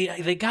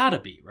 They gotta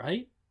be,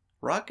 right?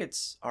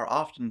 Rockets are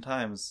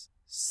oftentimes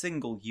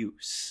single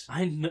use.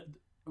 I know.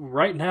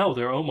 Right now,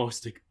 they're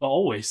almost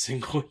always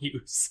single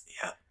use.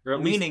 Yeah. Or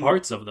at least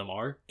parts of them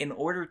are. In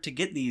order to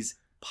get these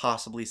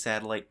possibly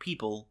satellite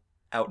people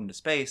out into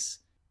space,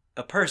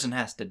 a person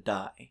has to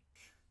die.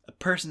 A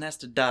person has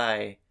to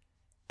die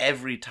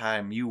every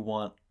time you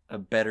want a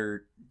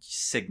better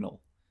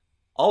signal.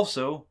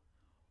 Also,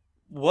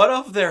 what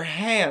of their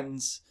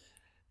hands?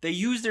 They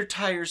use their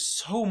tires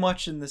so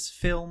much in this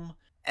film,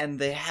 and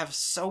they have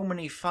so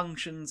many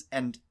functions,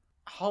 and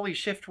Holly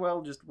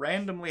Shiftwell just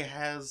randomly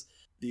has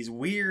these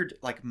weird,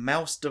 like,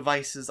 mouse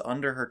devices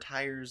under her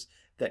tires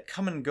that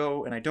come and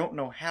go, and I don't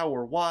know how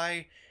or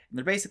why, and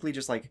they're basically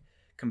just, like,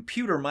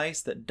 computer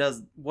mice that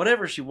does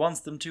whatever she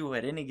wants them to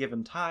at any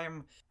given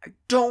time. I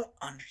don't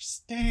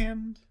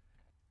understand.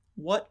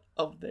 What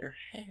of their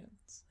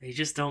hands? They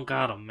just don't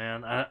got them,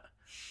 man.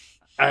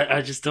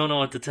 I just don't know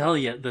what to tell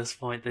you at this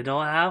point. They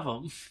don't have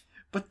them.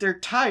 But their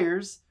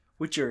tires,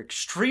 which are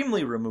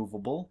extremely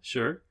removable,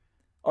 Sure.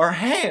 are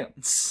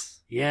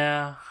hands.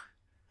 Yeah.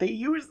 They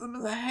use them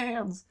as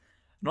hands.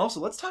 And also,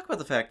 let's talk about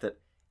the fact that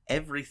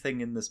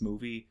everything in this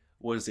movie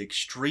was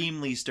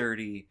extremely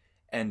sturdy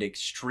and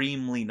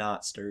extremely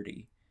not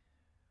sturdy.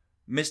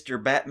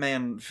 Mr.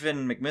 Batman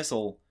Finn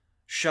McMissile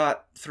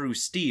shot through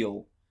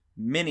steel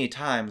many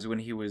times when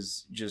he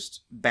was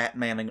just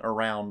Batmaning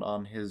around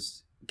on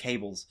his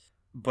cables,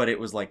 but it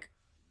was like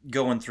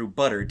going through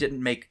butter. It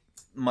didn't make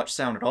much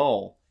sound at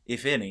all,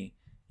 if any.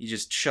 He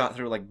just shot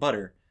through like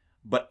butter.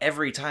 But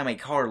every time a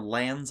car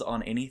lands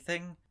on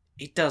anything,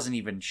 it doesn't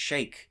even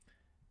shake.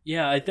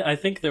 Yeah, I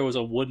think there was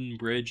a wooden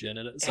bridge in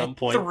it at some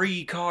point.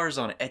 3 cars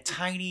on it. A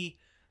tiny,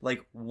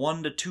 like,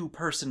 1 to 2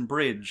 person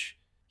bridge.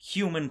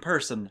 Human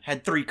person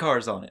had 3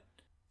 cars on it.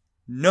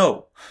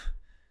 No.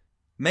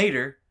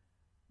 Mater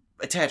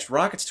attached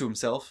rockets to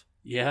himself.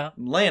 Yeah.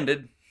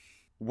 Landed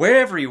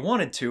wherever he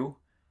wanted to.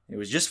 It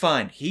was just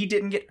fine. He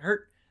didn't get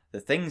hurt. The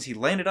things he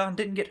landed on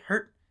didn't get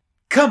hurt.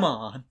 Come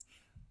on.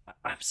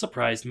 I'm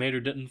surprised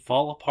Mater didn't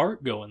fall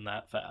apart going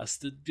that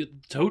fast. The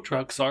tow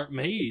trucks aren't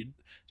made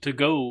to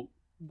go,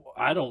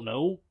 I don't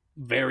know,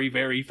 very,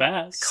 very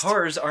fast.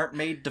 Cars aren't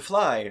made to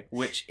fly,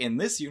 which in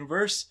this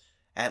universe,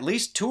 at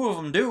least 2 of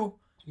them do.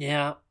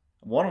 Yeah.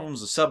 One of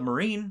them's a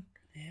submarine.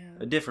 Yeah.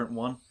 A different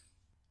one.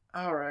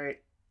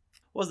 Alright.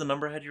 What was the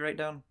number I had you write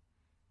down?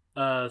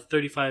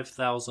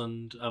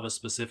 35,000 of a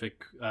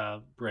specific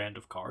brand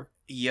of car.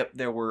 Yep,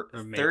 there were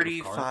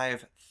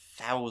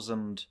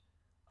 35,000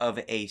 of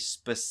a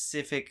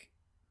specific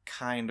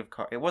kind of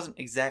car. It wasn't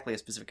exactly a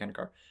specific kind of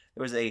car.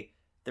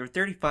 There were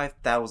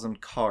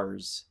 35,000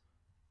 cars,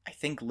 I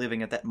think,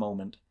 living at that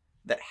moment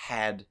that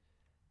had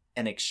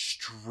an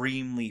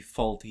extremely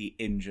faulty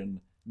engine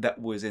that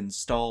was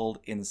installed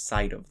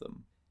inside of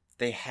them.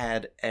 They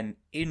had an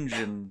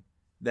engine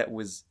that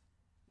was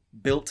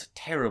built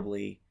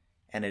terribly,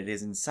 and it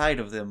is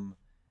inside of them,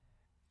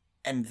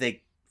 and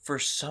they, for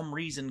some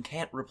reason,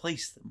 can't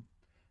replace them.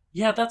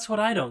 Yeah, that's what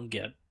I don't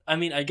get. I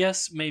mean, I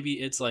guess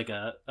maybe it's like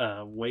a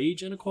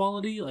wage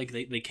inequality, like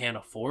they can't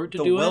afford to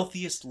do it. The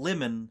wealthiest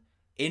lemon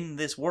in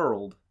this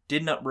world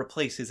did not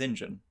replace his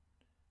engine,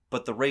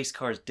 but the race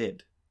cars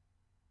did.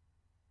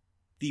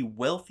 The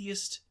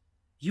wealthiest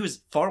He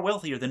was far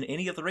wealthier than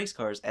any of the race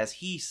cars, as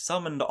he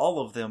summoned all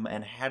of them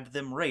and had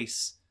them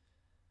race.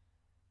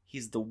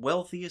 He's the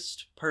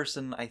wealthiest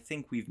person I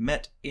think we've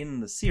met in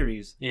the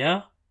series.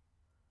 Yeah?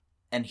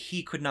 And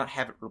he could not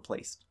have it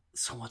replaced.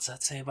 So what's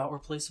that say about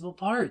replaceable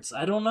parts?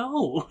 I don't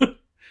know.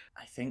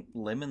 I think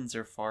lemons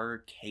are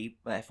far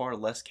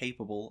less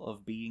capable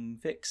of being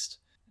fixed,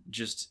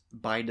 just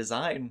by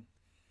design.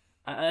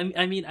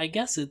 I mean, I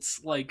guess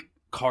it's like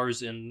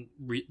cars in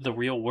the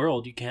real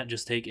world. You can't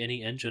just take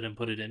any engine and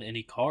put it in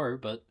any car,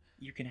 but...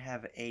 You can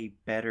have a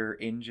better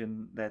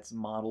engine that's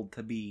modeled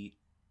to be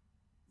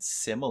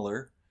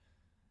similar.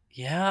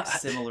 Yeah.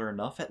 Similar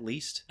enough, at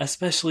least.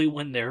 Especially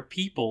when there are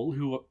people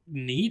who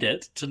need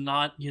it to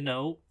not,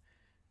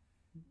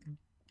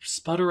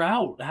 sputter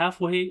out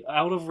halfway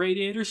out of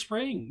Radiator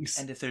Springs.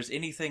 And if there's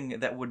anything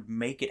that would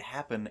make it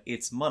happen,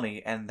 it's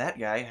money, and that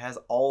guy has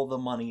all the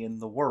money in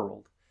the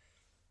world.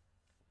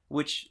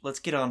 Which, let's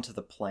get on to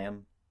the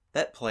plan.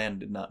 That plan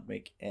did not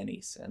make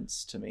any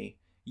sense to me.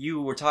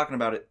 You were talking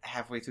about it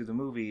halfway through the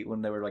movie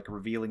when they were,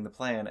 revealing the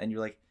plan, and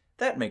you're like,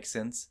 that makes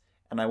sense.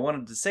 And I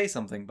wanted to say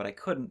something, but I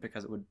couldn't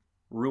because it would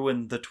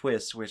ruin the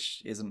twist,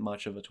 which isn't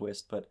much of a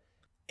twist, but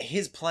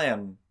his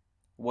plan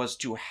was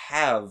to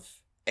have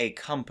a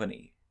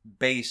company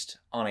based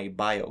on a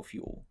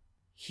biofuel.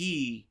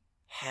 He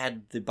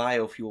had the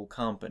biofuel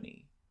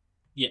company.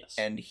 Yes.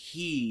 And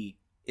he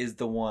is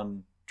the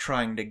one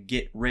trying to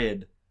get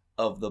rid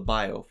of the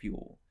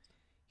biofuel.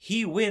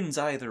 He wins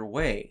either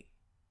way.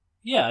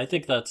 Yeah, I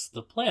think that's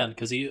the plan,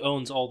 because he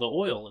owns all the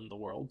oil in the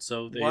world,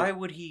 so Why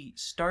would he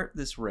start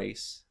this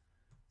race,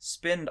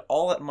 spend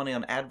all that money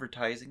on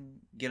advertising,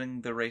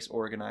 getting the race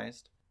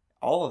organized,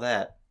 all of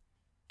that,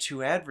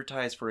 to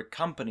advertise for a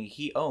company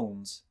he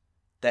owns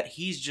that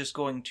he's just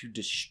going to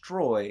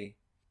destroy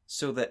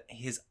so that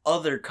his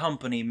other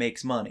company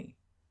makes money?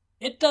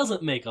 It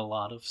doesn't make a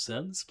lot of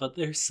sense, but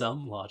there's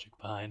some logic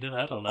behind it.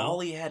 I don't know. All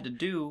he had to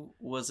do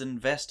was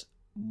invest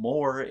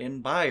more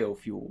in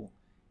biofuel.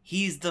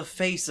 He's the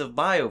face of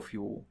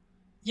biofuel.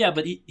 Yeah,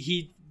 but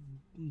he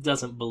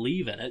doesn't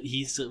believe in it.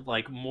 He's,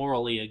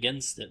 morally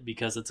against it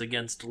because it's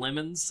against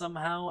lemons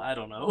somehow. I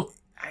don't know.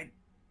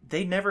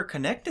 They never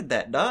connected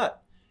that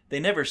dot. They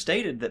never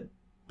stated that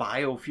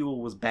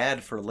biofuel was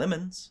bad for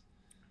lemons.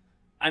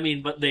 I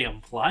mean, but they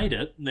implied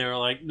it. They were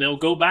like, they'll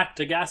go back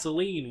to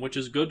gasoline, which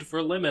is good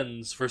for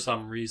lemons for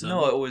some reason.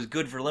 No, it was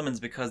good for lemons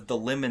because the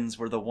lemons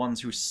were the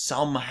ones who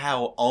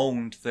somehow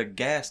owned the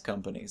gas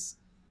companies.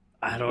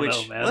 I don't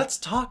know, man. Let's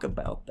talk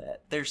about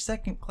that. They're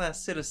second-class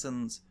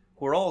citizens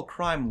who are all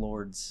crime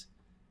lords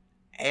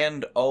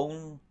and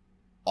own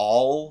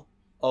all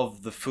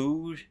of the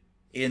food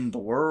in the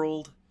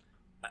world.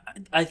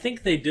 I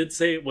think they did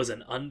say it was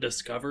an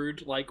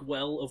undiscovered,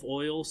 well of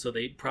oil, so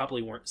they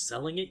probably weren't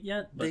selling it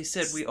yet. But they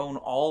said we own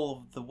all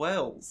of the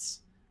wells.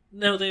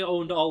 No, they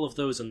owned all of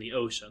those in the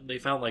ocean. They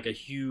found, a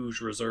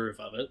huge reserve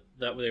of it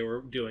that they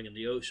were doing in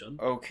the ocean.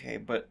 Okay,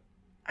 but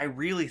I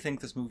really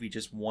think this movie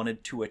just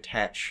wanted to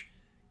attach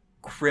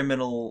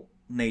criminal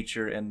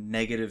nature and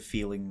negative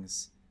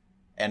feelings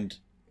and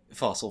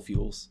fossil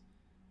fuels.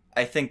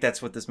 I think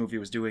that's what this movie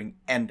was doing,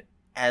 and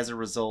as a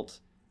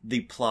result,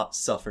 the plot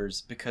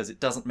suffers because it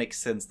doesn't make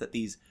sense that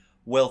these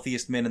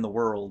wealthiest men in the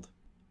world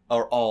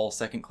are all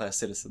second-class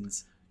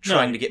citizens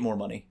trying to get more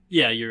money.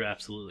 Yeah, you're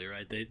absolutely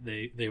right.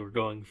 They were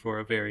going for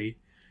a very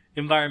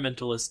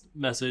environmentalist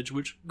message,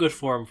 which good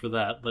for them for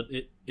that, but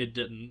it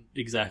didn't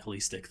exactly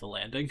stick the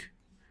landing.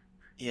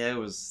 Yeah, it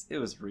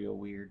was real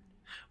weird.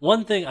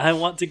 One thing I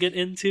want to get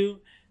into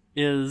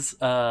is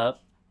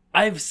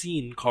I've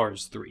seen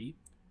Cars 3.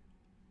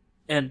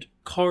 And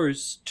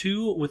Cars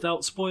 2,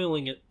 without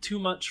spoiling it too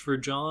much for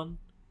John,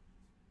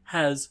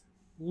 has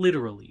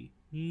literally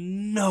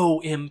no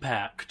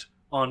impact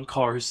on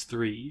Cars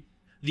 3.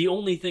 The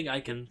only thing I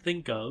can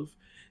think of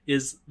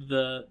is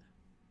the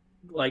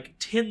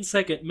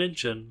 10-second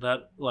mention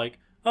that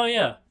oh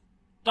yeah,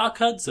 Doc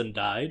Hudson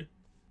died.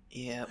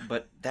 Yeah,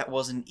 but that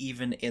wasn't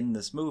even in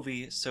this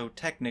movie, so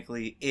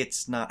technically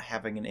it's not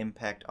having an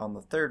impact on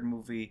the third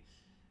movie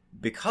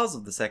because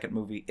of the second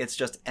movie. It's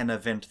just an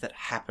event that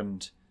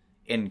happened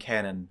in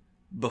canon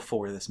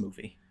before this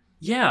movie.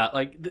 Yeah,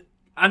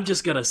 I'm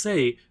just gonna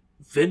say,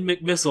 Finn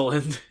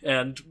McMissile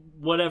and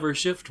whatever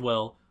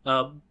Shiftwell,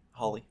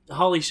 Holly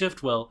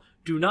Shiftwell,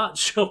 do not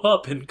show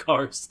up in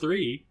Cars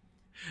 3.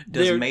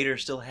 Does Mater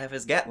still have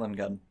his Gatling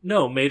gun?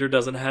 No, Mater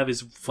doesn't have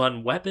his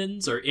fun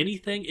weapons or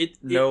anything.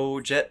 No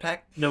jetpack?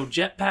 No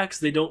jetpacks.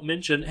 They don't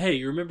mention, hey,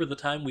 you remember the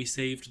time we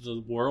saved the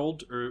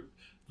world? Or,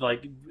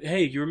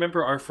 hey, you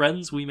remember our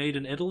friends we made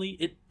in Italy?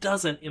 It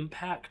doesn't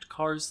impact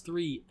Cars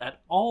 3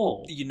 at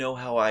all. You know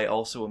how I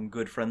also am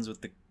good friends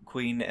with the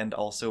Queen and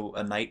also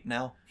a knight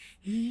now?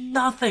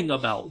 Nothing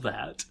about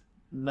that.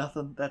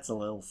 Nothing? That's a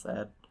little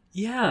sad.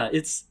 Yeah,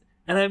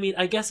 and I mean,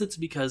 I guess it's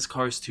because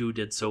Cars 2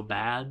 did so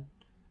bad.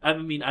 I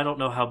mean, I don't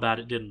know how bad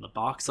it did in the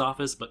box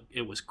office, but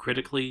it was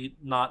critically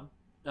not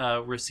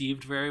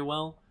received very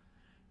well.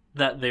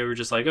 That they were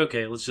just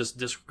okay, let's just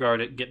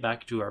disregard it, get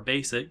back to our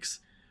basics.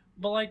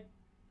 But,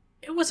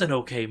 it was an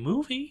okay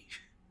movie.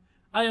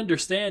 I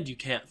understand you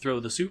can't throw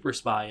the Super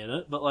Spy in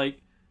it, but,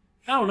 like,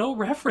 I don't know,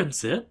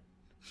 reference it.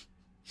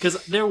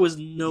 Because there was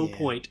no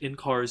point in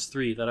Cars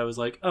 3 that I was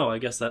like, oh, I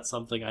guess that's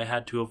something I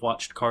had to have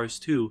watched Cars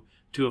 2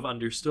 to have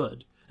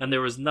understood. And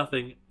there was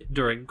nothing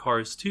during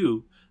Cars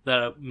 2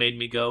 that made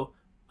me go,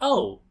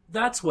 oh,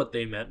 that's what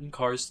they meant in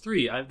Cars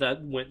 3.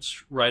 That went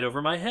right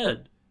over my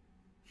head.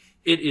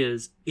 It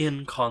is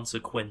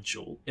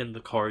inconsequential in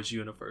the Cars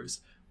universe,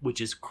 which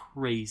is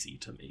crazy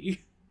to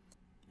me.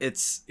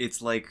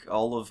 It's like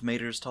all of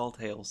Mater's Tall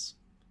Tales.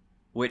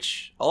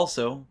 Which,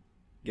 also,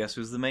 guess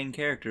who's the main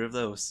character of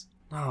those?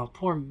 Oh,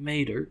 poor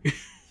Mater.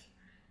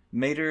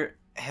 Mater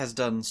has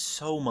done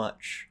so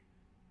much,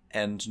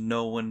 and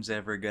no one's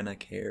ever gonna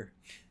care.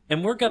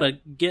 And we're gonna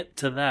get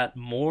to that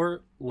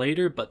more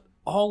later, but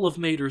all of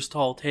Mater's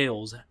Tall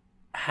Tales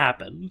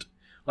happened.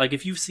 Like,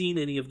 if you've seen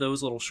any of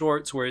those little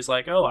shorts where he's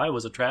like, oh, I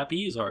was a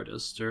trapeze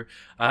artist, or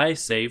I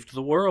saved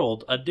the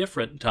world a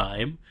different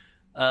time,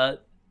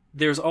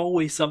 there's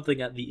always something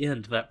at the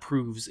end that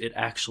proves it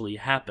actually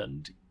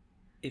happened.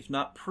 If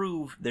not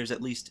prove, there's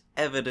at least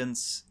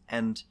evidence,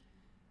 and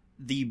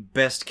the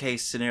best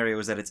case scenario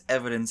is that it's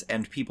evidence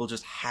and people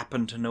just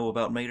happen to know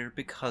about Mater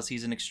because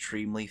he's an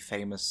extremely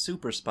famous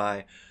super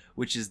spy,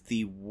 which is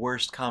the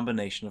worst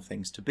combination of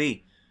things to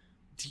be.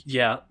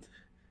 Yeah.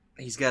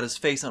 He's got his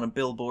face on a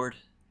billboard.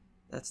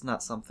 That's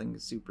not something a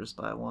super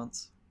spy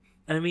wants.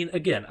 I mean,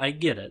 again, I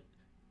get it.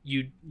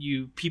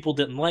 You people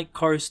didn't like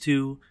Cars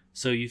 2,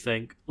 so you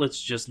think,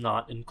 let's just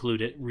not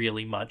include it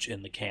really much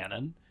in the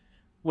canon.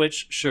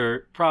 Which,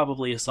 sure,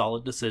 probably a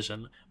solid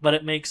decision, but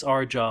it makes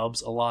our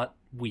jobs a lot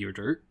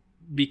weirder,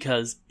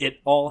 because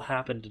it all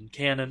happened in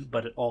canon,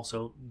 but it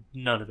also,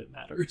 none of it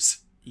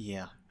matters.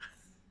 Yeah.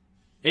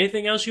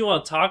 Anything else you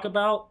want to talk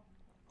about?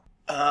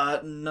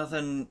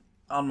 Nothing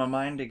on my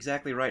mind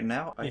exactly right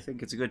now. I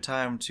think it's a good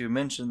time to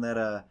mention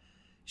that,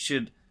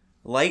 should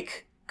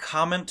like,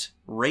 comment,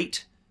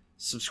 rate,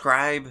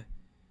 subscribe,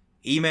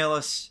 email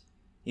us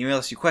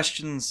your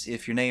questions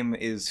if your name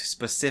is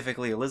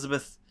specifically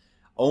Elizabeth.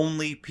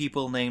 Only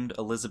people named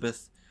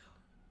Elizabeth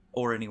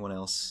or anyone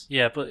else.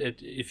 Yeah, but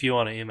if you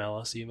want to email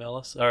us, email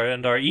us.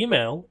 And our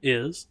email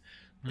is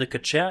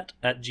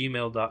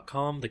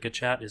thekachat@gmail.com. The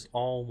Kachat is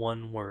all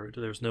one word.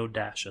 There's no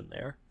dash in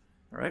there.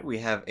 All right, we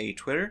have a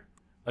Twitter.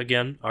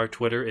 Again, our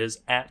Twitter is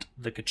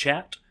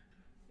 @thekachat.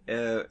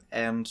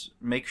 And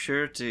make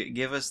sure to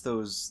give us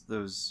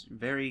those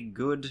very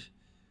good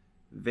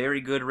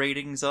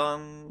ratings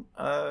on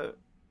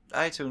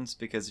iTunes,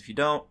 because if you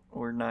don't,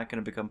 we're not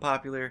going to become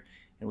popular,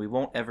 and we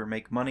won't ever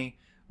make money,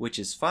 which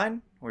is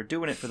fine. We're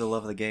doing it for the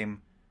love of the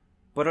game,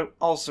 but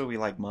also we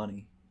like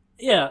money.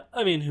 Yeah,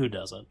 I mean, who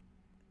doesn't?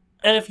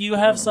 And if you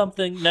have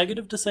something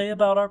negative to say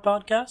about our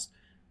podcast,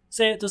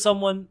 say it to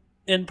someone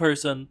in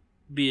person,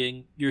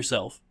 being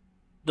yourself.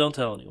 Don't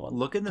tell anyone.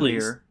 Look in the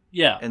Please.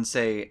 mirror, and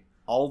say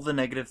all the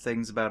negative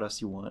things about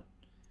us you want.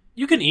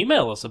 You can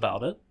email us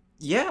about it.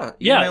 Yeah,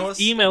 email us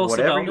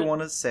whatever about you it.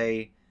 want to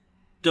say.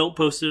 Don't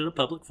post it in a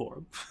public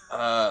forum.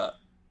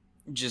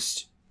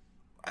 Just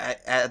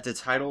at the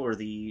title or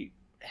the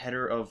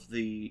header of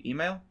the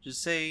email,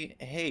 just say,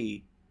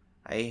 hey,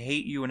 I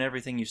hate you and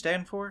everything you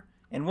stand for,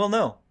 and we'll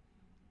know.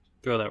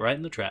 Throw that right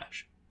in the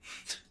trash.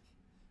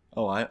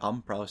 Oh,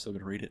 I'm probably still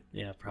going to read it.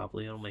 Yeah,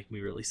 probably. It'll make me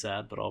really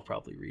sad, but I'll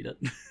probably read it.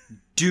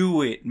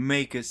 Do it.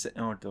 Make us...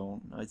 Oh,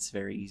 don't. It's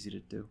very easy to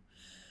do.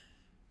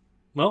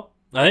 Well,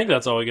 I think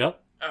that's all we got.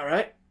 All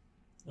right.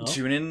 Well,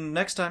 tune in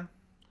next time.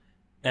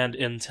 And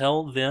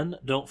until then,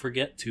 don't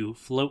forget to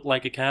float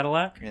like a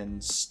Cadillac.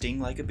 And sting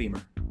like a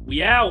Beamer.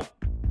 We out!